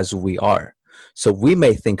masculine as we are. So we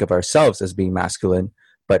may think of ourselves as being masculine,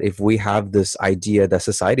 but if we have this idea that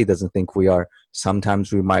society doesn't think we are,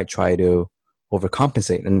 sometimes we might try to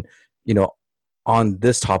overcompensate. And, on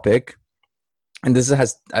this topic, and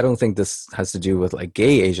I don't think this has to do with like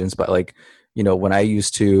gay Asians, but like, when I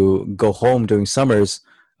used to go home during summers,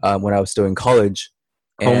 when I was still in college,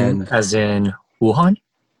 Home as in Wuhan?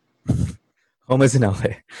 Home as in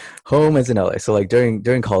LA. So like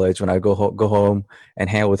during college, when I go home and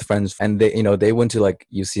hang out with friends, and they went to like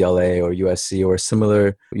UCLA or USC or a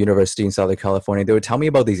similar university in Southern California, they would tell me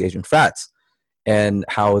about these Asian frats and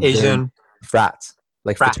how Asian frats,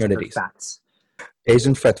 like fraternities.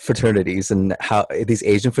 Asian fraternities, and how these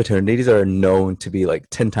Asian fraternities are known to be like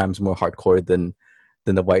 10 times more hardcore than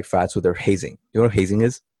the white frats with their hazing. You know what hazing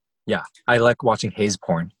is? Yeah, I like watching haze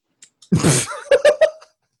porn.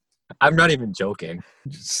 I'm not even joking.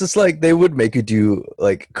 It's just like they would make you do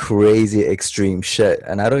like crazy extreme shit,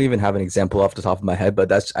 and I don't even have an example off the top of my head,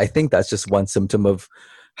 but I think that's just one symptom of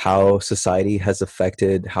how society has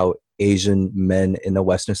affected how Asian men in the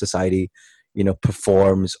Western society,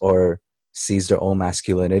 performs or sees their own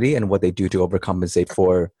masculinity, and what they do to overcompensate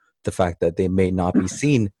for the fact that they may not be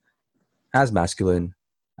seen as masculine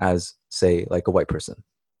as, say, like a white person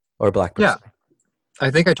or a black person. Yeah,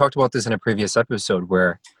 I think I talked about this in a previous episode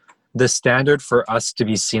where the standard for us to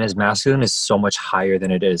be seen as masculine is so much higher than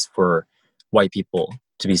it is for white people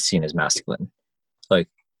to be seen as masculine. Like,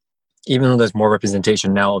 even though there's more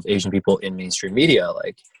representation now of Asian people in mainstream media,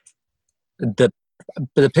 like the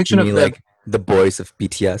depiction You mean of like the boys of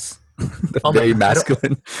BTS? Very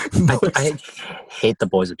masculine. I hate the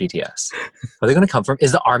boys of BTS. Are they going to come for me?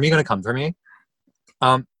 Is the army going to come for me?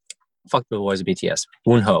 Fuck the boys of BTS.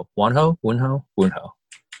 Wonho.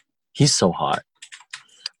 He's so hot.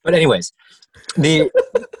 But anyways, the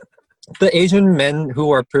Asian men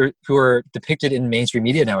who are depicted in mainstream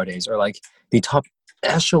media nowadays are like the top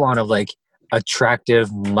echelon of like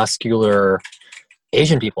attractive, muscular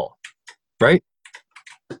Asian people, right?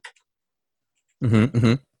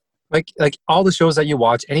 Mm-hmm. Like all the shows that you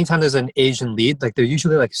watch, anytime there's an Asian lead, like they're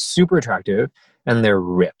usually like super attractive and they're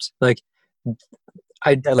ripped. Like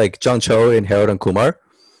like John Cho in Harold and Kumar.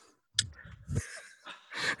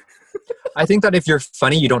 I think that if you're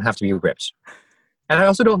funny, you don't have to be ripped. And I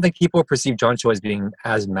also don't think people perceive John Cho as being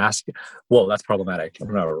as masculine. Whoa, that's problematic. I'm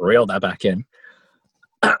going to reel that back in.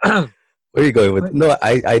 Where are you going with? No,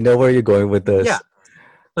 I know where you're going with this. Yeah.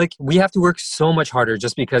 Like, we have to work so much harder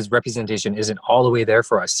just because representation isn't all the way there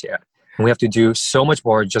for us yet. And we have to do so much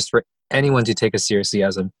more just for anyone to take us seriously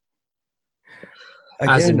as a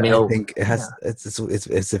male. I think it has. Yeah.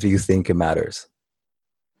 It's if you think it matters.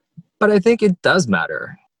 But I think it does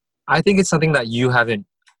matter. I think it's something that you haven't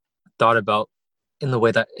thought about in the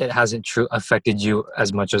way that it hasn't affected you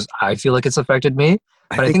as much as I feel like it's affected me.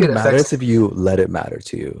 But I think it matters if you let it matter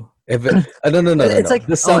to you. If it, no. It's like,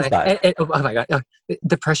 this sounds bad. Oh my God.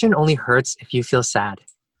 Depression only hurts if you feel sad.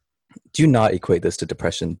 Do not equate this to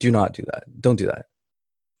depression. Do not do that. Don't do that.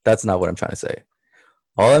 That's not what I'm trying to say.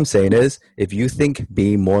 All I'm saying is, if you think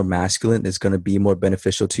being more masculine is going to be more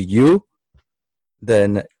beneficial to you,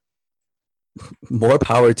 then more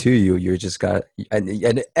power to you. You're just got, and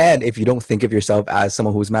if you don't think of yourself as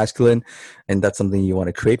someone who's masculine, and that's something you want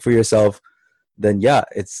to create for yourself, then yeah,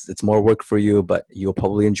 it's more work for you, but you'll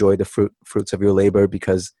probably enjoy the fruits of your labor,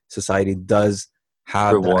 because society does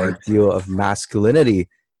have the ideal of masculinity.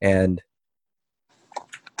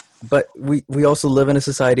 But we also live in a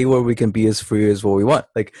society where we can be as free as what we want.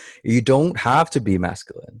 Like, you don't have to be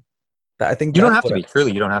masculine. I think you don't have to be.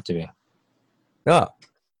 Truly, you don't have to be. Yeah,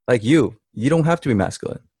 like you don't have to be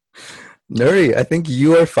masculine. Nuri, I think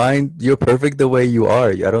you are fine. You're perfect the way you are.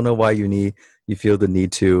 I don't know why you feel the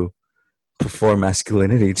need to perform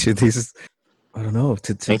masculinity to these. I don't know.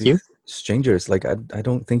 To Thank you, strangers. Like, I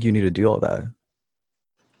don't think you need to do all that.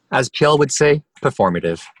 As Piel would say,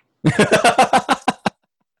 performative.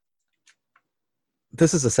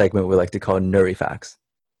 This is a segment we like to call Nuri Facts.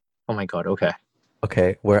 Oh my God, okay.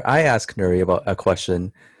 Okay, where I ask Nuri about a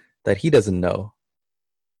question that he doesn't know.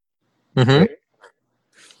 Mm-hmm.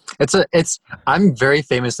 Right? I'm very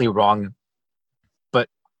famously wrong, but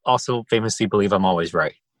also famously believe I'm always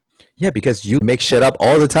right. Yeah, because you make shit up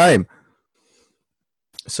all the time.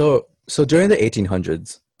 So during the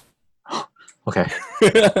 1800s, Okay.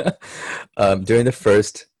 during the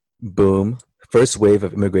first wave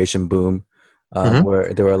of immigration boom, Mhm.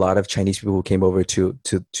 where there were a lot of Chinese people who came over to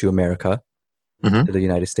America, Mhm. to the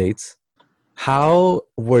United States. How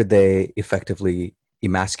were they effectively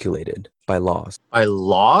emasculated by laws? By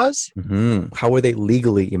laws? How were they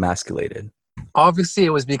legally emasculated? Obviously,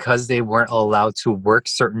 it was because they weren't allowed to work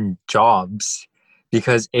certain jobs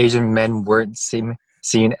because Asian men weren't seen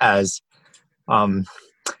as um,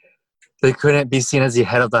 they couldn't be seen as the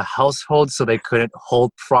head of the household, so they couldn't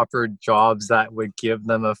hold proper jobs that would give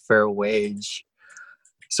them a fair wage.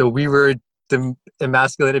 So we were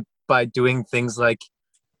emasculated by doing things like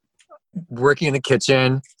working in the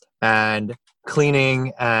kitchen and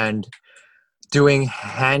cleaning and doing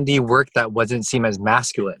handy work that wasn't seen as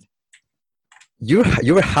masculine. You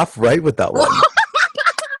were half right with that one.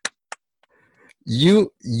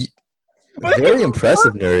 you very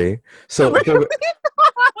impressive, Nuri. So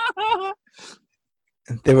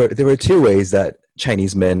there were two ways that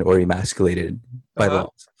Chinese men were emasculated by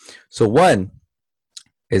laws. So one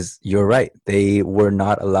is, you're right, they were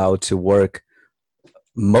not allowed to work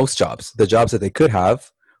most jobs. The jobs that they could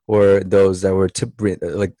have were those that were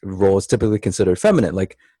like roles typically considered feminine,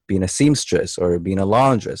 like being a seamstress or being a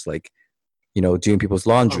laundress, like, you know, doing people's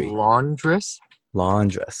laundry. A laundress?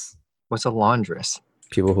 Laundress. What's a laundress?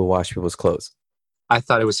 People who wash people's clothes. I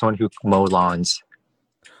thought it was someone who mowed lawns.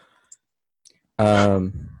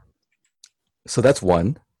 So that's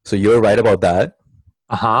one. So you're right about that.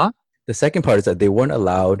 Uh-huh. The second part is that they weren't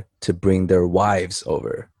allowed to bring their wives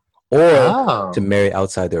over or to marry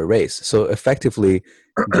outside their race. So effectively,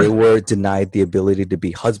 they were denied the ability to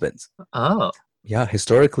be husbands. Oh. Yeah,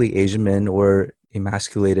 historically, Asian men were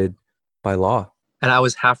emasculated by law. And I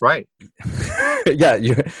was half right. Yeah,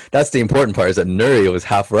 that's the important part, is that Nuri was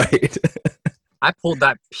half right. I pulled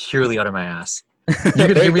that purely out of my ass. You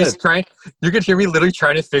could hear me literally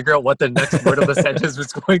trying to figure out what the next word of the sentence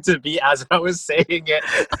was going to be as I was saying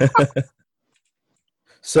it.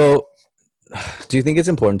 So, do you think it's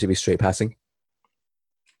important to be straight passing?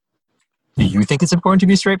 Do you think it's important to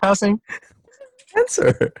be straight passing?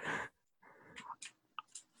 Answer.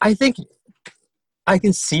 I think I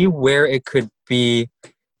can see where it could be.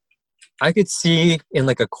 I could see in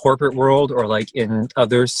like a corporate world or like in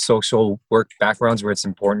other social work backgrounds where it's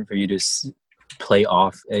important for you to play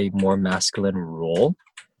off a more masculine role,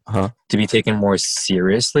 to be taken more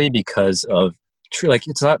seriously because of like,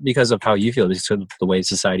 it's not because of how you feel, it's because of the way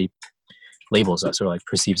society labels us or like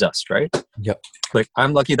perceives us, right? Yep. Like,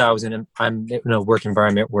 I'm lucky that I'm in a work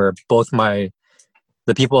environment where the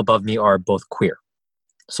people above me are both queer.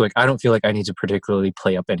 So like, I don't feel like I need to particularly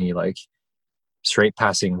play up any like straight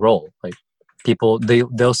passing role. Like, people,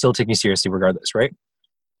 they'll still take me seriously regardless, right?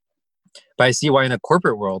 But I see why in a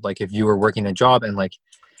corporate world, like if you were working a job and like,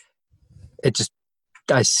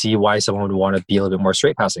 I see why someone would want to be a little bit more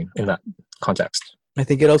straight passing in that context. I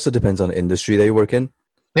think it also depends on the industry that you work in.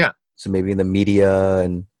 Yeah. So maybe in the media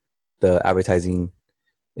and the advertising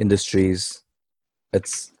industries, I've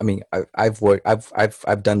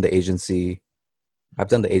done the agency. I've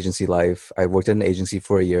done the agency life. I worked in an agency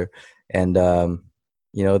for a year, and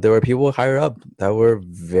there were people higher up that were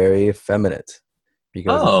very effeminate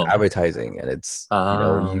because of advertising, and it's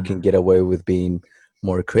you can get away with being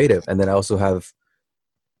more creative. And then I also have,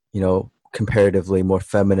 comparatively more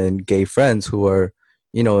feminine gay friends who are,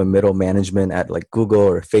 in middle management at like Google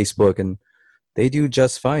or Facebook, and they do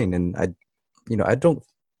just fine. And I don't.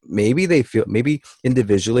 Maybe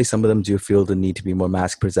individually some of them do feel the need to be more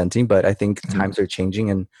mask presenting, but I think times are changing,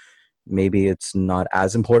 and maybe it's not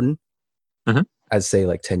as important as say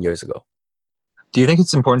like 10 years ago. Do you think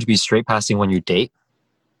it's important to be straight passing when you date?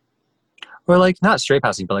 Or like not straight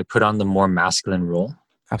passing, but like put on the more masculine role?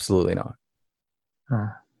 Absolutely not.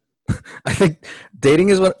 I think dating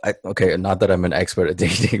is not that I'm an expert at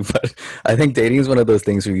dating, but I think dating is one of those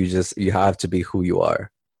things where you have to be who you are.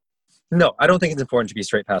 No, I don't think it's important to be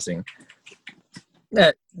straight passing.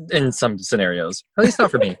 In some scenarios. At least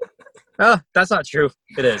not for me. That's not true.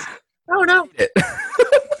 It is. Oh no.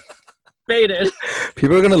 Made it.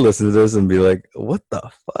 People are going to listen to this and be like, what the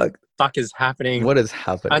fuck is happening? What is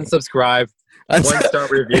happening? Unsubscribe. 1-star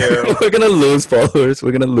review. We're going to lose followers.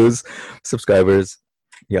 We're going to lose subscribers.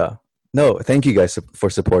 Yeah. No, thank you guys for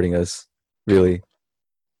supporting us. Really.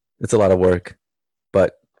 It's a lot of work,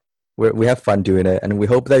 but we have fun doing it, and we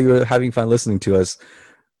hope that you're having fun listening to us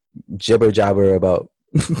jibber jabber about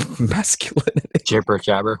masculinity. Jibber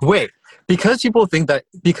jabber. Wait, because people think that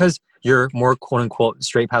because you're more quote unquote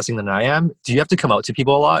straight passing than I am, do you have to come out to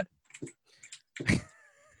people a lot?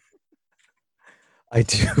 I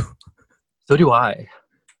do. So do I.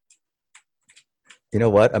 You know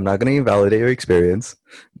what? I'm not going to invalidate your experience.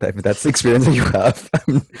 If that's the experience that you have,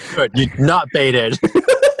 Good. You're not baited.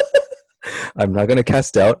 I'm not going to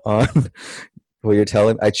cast doubt on what you're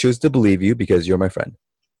telling. I choose to believe you because you're my friend.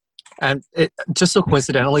 And it just so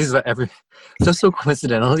coincidentally is that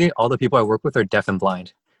all the people I work with are deaf and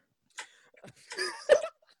blind.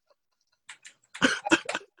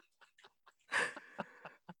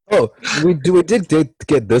 Oh, we did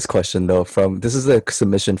get this question though this is a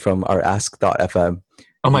submission from our ask.fm.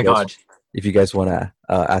 Oh my God. If you guys want to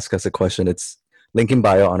ask us a question, it's link in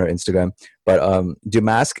bio on our Instagram. But do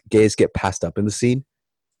masked gays get passed up in the scene?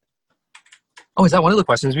 Oh, is that one of the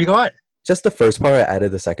questions we got? Just the first part. I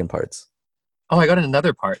added the second parts. Oh, I got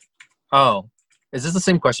another part. Oh, is this the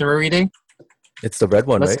same question we're reading? It's the red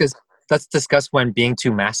one, right? Let's discuss when being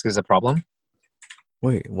too masked is a problem.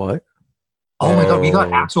 Wait, what? Oh my God, we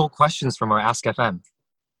got actual questions from our Ask FM.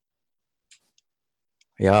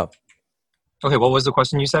 Yeah. Okay, what was the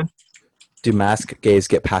question you said? Do masked gays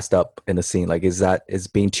get passed up in the scene? Like, is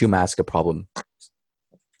being too masked a problem?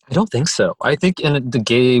 I don't think so. I think in the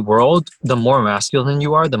gay world, the more masculine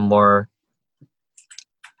you are, the more,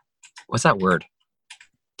 what's that word?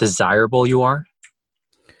 Desirable you are.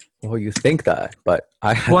 Well, you think that, but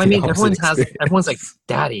everyone's like,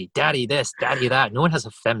 daddy this, daddy that. No one has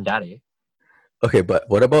a femme daddy. Okay, but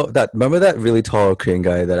what about that? Remember that really tall Korean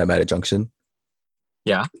guy that I met at Junction?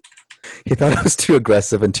 Yeah. He thought I was too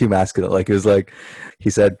aggressive and too masculine. Like, he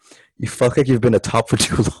said, you fuck like you've been a top for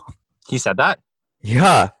too long. He said that?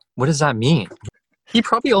 Yeah. What does that mean? He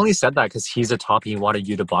probably only said that because he's a top and he wanted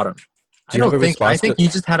you to bottom. I think he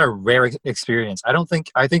just had a rare experience.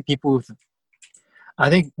 I think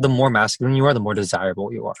the more masculine you are, the more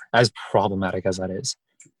desirable you are, as problematic as that is.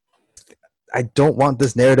 I don't want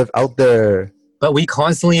this narrative out there. But we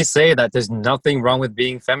constantly say that there's nothing wrong with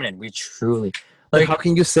being feminine. We truly... Like, how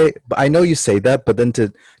can you say... I know you say that, but then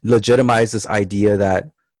to legitimize this idea that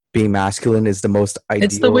being masculine is the most ideal...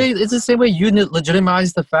 It's the same way you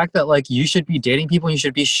legitimize the fact that, like, you should be dating people and you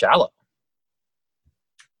should be shallow.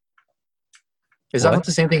 Is that not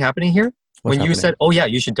the same thing happening here? You said, oh yeah,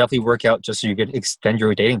 you should definitely work out just so you could extend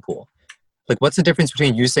your dating pool. Like, what's the difference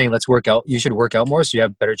between you saying, let's work out, you should work out more so you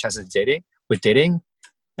have better chances of dating,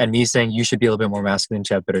 and me saying you should be a little bit more masculine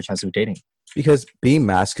to have better chances of dating? Because being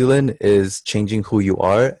masculine is changing who you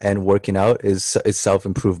are, and working out is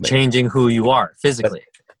self-improvement. Changing who you are physically.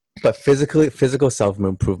 But physical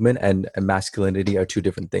self-improvement and masculinity are two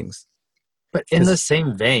different things. But in the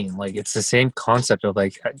same vein, like, it's the same concept of,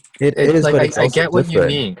 like, it is. Like, but it's I get what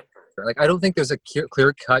different. you mean. Like, I don't think there's a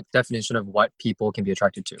clear-cut definition of what people can be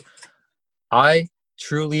attracted to.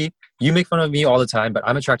 You make fun of me all the time, but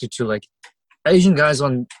I'm attracted to, like, Asian guys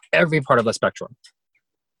on every part of the spectrum.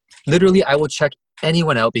 Literally, I will check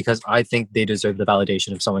anyone out because I think they deserve the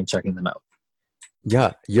validation of someone checking them out.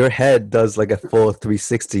 Yeah, your head does like a full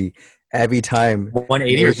 360 every time.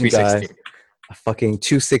 180 or 360? A fucking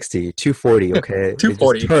 260, 240, okay?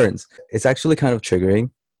 240. It just turns. It's actually kind of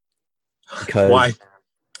triggering. Because why?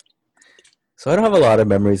 So I don't have a lot of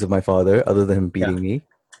memories of my father other than him beating me.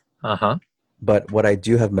 Uh-huh. But what I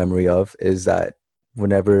do have memory of is that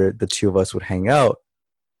whenever the two of us would hang out,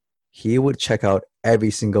 he would check out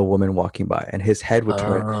every single woman walking by, and his head would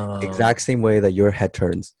turn the exact same way that your head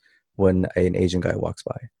turns when an Asian guy walks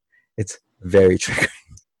by. It's very triggering.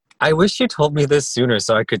 I wish you told me this sooner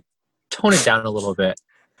so I could tone it down a little bit.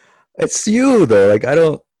 It's you though. Like, I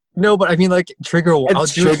don't. No, but I mean, like, trigger. I'll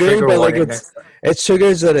do trigger, but like it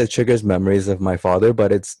triggers memories of my father,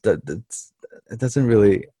 but it doesn't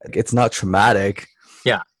really. It's not traumatic.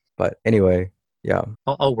 Yeah. But anyway. Yeah,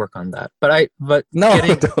 I'll work on that. But no,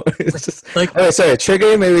 don't. It's just like, oh, sorry,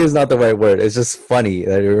 triggering maybe is not the right word. It's just funny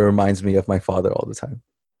that it reminds me of my father all the time.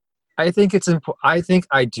 I think it's important. I think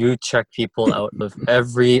I do check people out of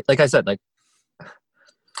every, like I said, like, oh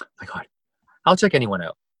my God, I'll check anyone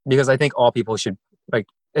out because I think all people should, like,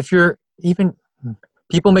 if you're even,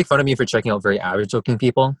 people make fun of me for checking out very average looking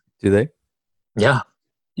people. Do they? Yeah,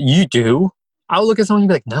 you do. I'll look at someone and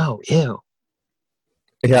be like, no, ew.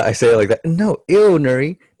 Yeah, I say it like that. No, ew,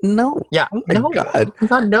 Nuri. No. Yeah. Oh my God.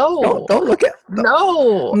 God, no. Don't look at.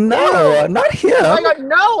 No. No, not him. Oh my God,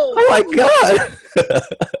 no. Oh my God.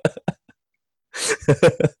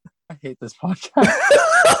 I hate this podcast.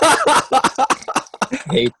 I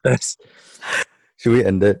hate this. Should we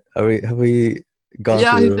end it? Have we gone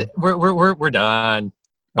through? Yeah, we're done.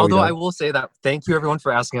 Although I will say that thank you everyone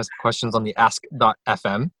for asking us questions on the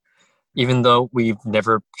ask.fm, even though we've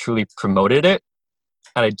never truly promoted it.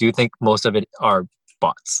 And I do think most of it are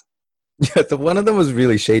bots. Yeah, one of them was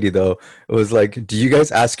really shady though. It was like, do you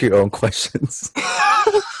guys ask your own questions?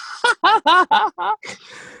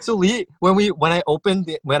 So Lee, when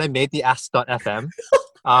I made the Ask.fm,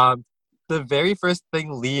 the very first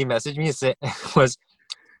thing Lee messaged me was,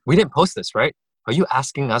 "We didn't post this, right? Are you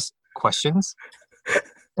asking us questions?"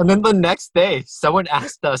 And then the next day, someone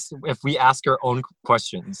asked us if we ask our own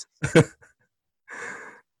questions.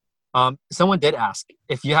 Someone did ask,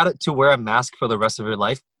 if you had to wear a mask for the rest of your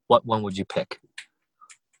life, what one would you pick?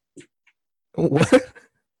 What?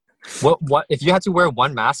 What if you had to wear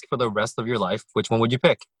one mask for the rest of your life, which one would you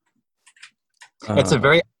pick? It's a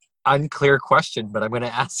very unclear question, but I'm going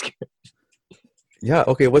to ask it. Yeah,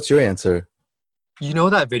 okay, what's your answer? You know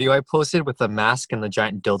that video I posted with the mask and the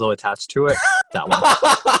giant dildo attached to it? That one.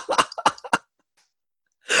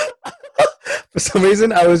 For some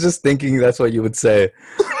reason, I was just thinking that's what you would say.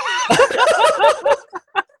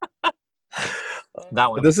 That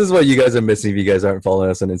one. This is what you guys are missing if you guys aren't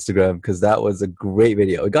following us on Instagram, because that was a great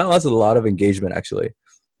video. It got a lot of engagement, actually.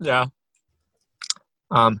 Yeah.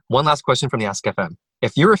 One last question from the Ask FM.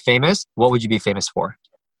 If you were famous, what would you be famous for?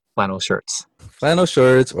 Flannel shirts. Flannel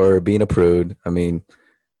shirts or being a prude. I mean,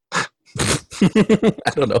 I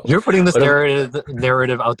don't know. You're putting this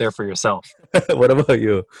narrative out there for yourself. What about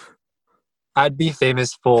you? I'd be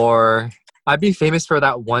famous for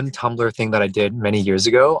that one Tumblr thing that I did many years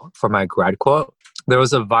ago for my grad quote. There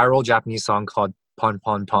was a viral Japanese song called Pon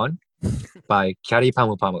Pon Pon by Kyari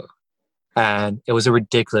Pamu Pamu. And it was a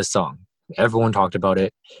ridiculous song. Everyone talked about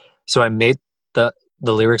it. So I made the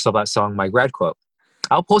lyrics of that song my grad quote.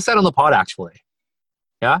 I'll post that on the pod, actually.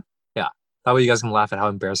 Yeah? Yeah. That way you guys can laugh at how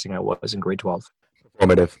embarrassing I was in grade 12.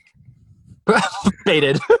 Formative.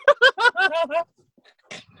 Baited.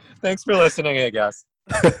 Thanks for listening, I guess.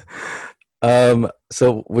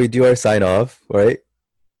 So we do our sign off, right?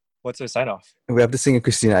 What's our sign off? We have to sing a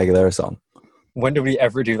Christina Aguilera song. When did we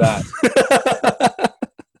ever do that?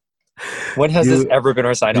 When has this ever been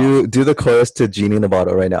our sign off? Do the chorus to Genie in the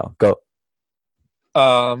Bottle right now. Go.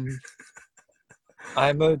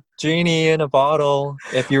 I'm a genie in a bottle.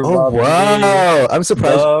 If you rub me I'm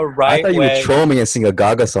surprised. Right I thought you would troll me and sing a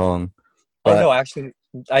Gaga song. Oh no, actually,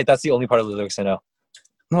 that's the only part of the lyrics I know.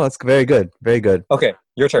 No, it's very good. Very good. Okay,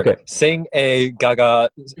 your turn. Okay. Sing a Gaga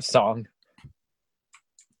song.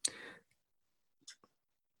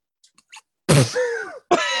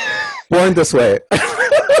 Born This Way.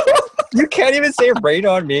 You can't even say Rain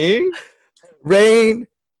on Me. Rain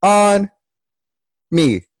on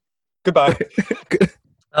me. Goodbye.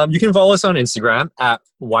 You can follow us on Instagram at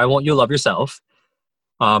Why Won't You Love Yourself.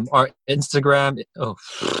 Our Instagram.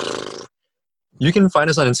 You can find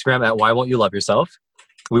us on Instagram at Why Won't You Love Yourself.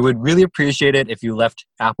 We would really appreciate it if you left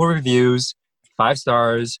Apple reviews, 5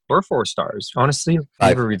 stars or 4 stars. Honestly,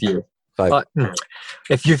 leave a review. 5.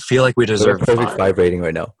 If you feel like we deserve a perfect 5 rating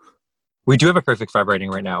right now. We do have a perfect 5 rating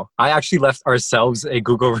right now. I actually left ourselves an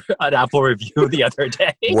Apple review the other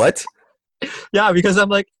day. What? Yeah, because I'm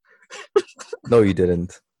like... No, you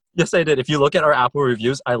didn't. Yes, I did. If you look at our Apple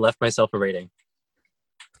reviews, I left myself a rating.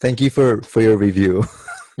 Thank you for your review.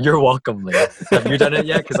 You're welcome, Lee. Have you done it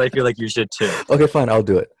yet? Because I feel like you should too. Okay, fine. I'll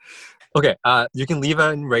do it. Okay. You can leave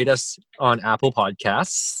and rate us on Apple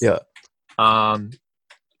Podcasts. Yeah. Our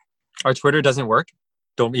Twitter doesn't work.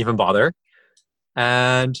 Don't even bother.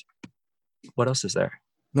 And what else is there?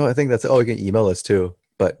 No, I think that's it. Oh, you can email us too.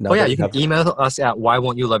 But now you can email us at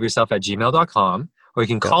whywon'tyouloveyourself@gmail.com, or you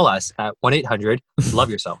can call us at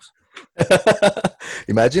 1-800-LOVE-YOURSELF.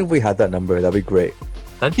 Imagine if we had that number. That'd be great.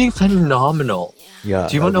 That'd be phenomenal. Yeah.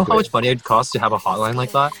 Do you want to know how much money it'd cost to have a hotline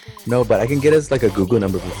like that? No, but I can get us like a Google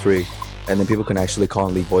number for free, and then people can actually call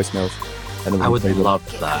and leave voicemails. And then I would love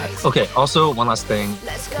that. Okay. Also, one last thing.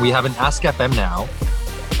 We have an Ask FM now.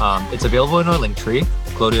 It's available in our link tree.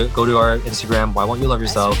 Go to our Instagram, Why Won't You Love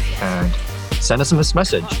Yourself, and send us a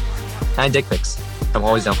message. And dick pics. I'm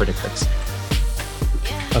always down for dick pics.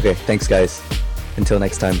 Okay. Thanks, guys. Until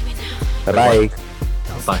next time. Bye-bye.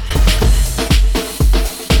 Bye.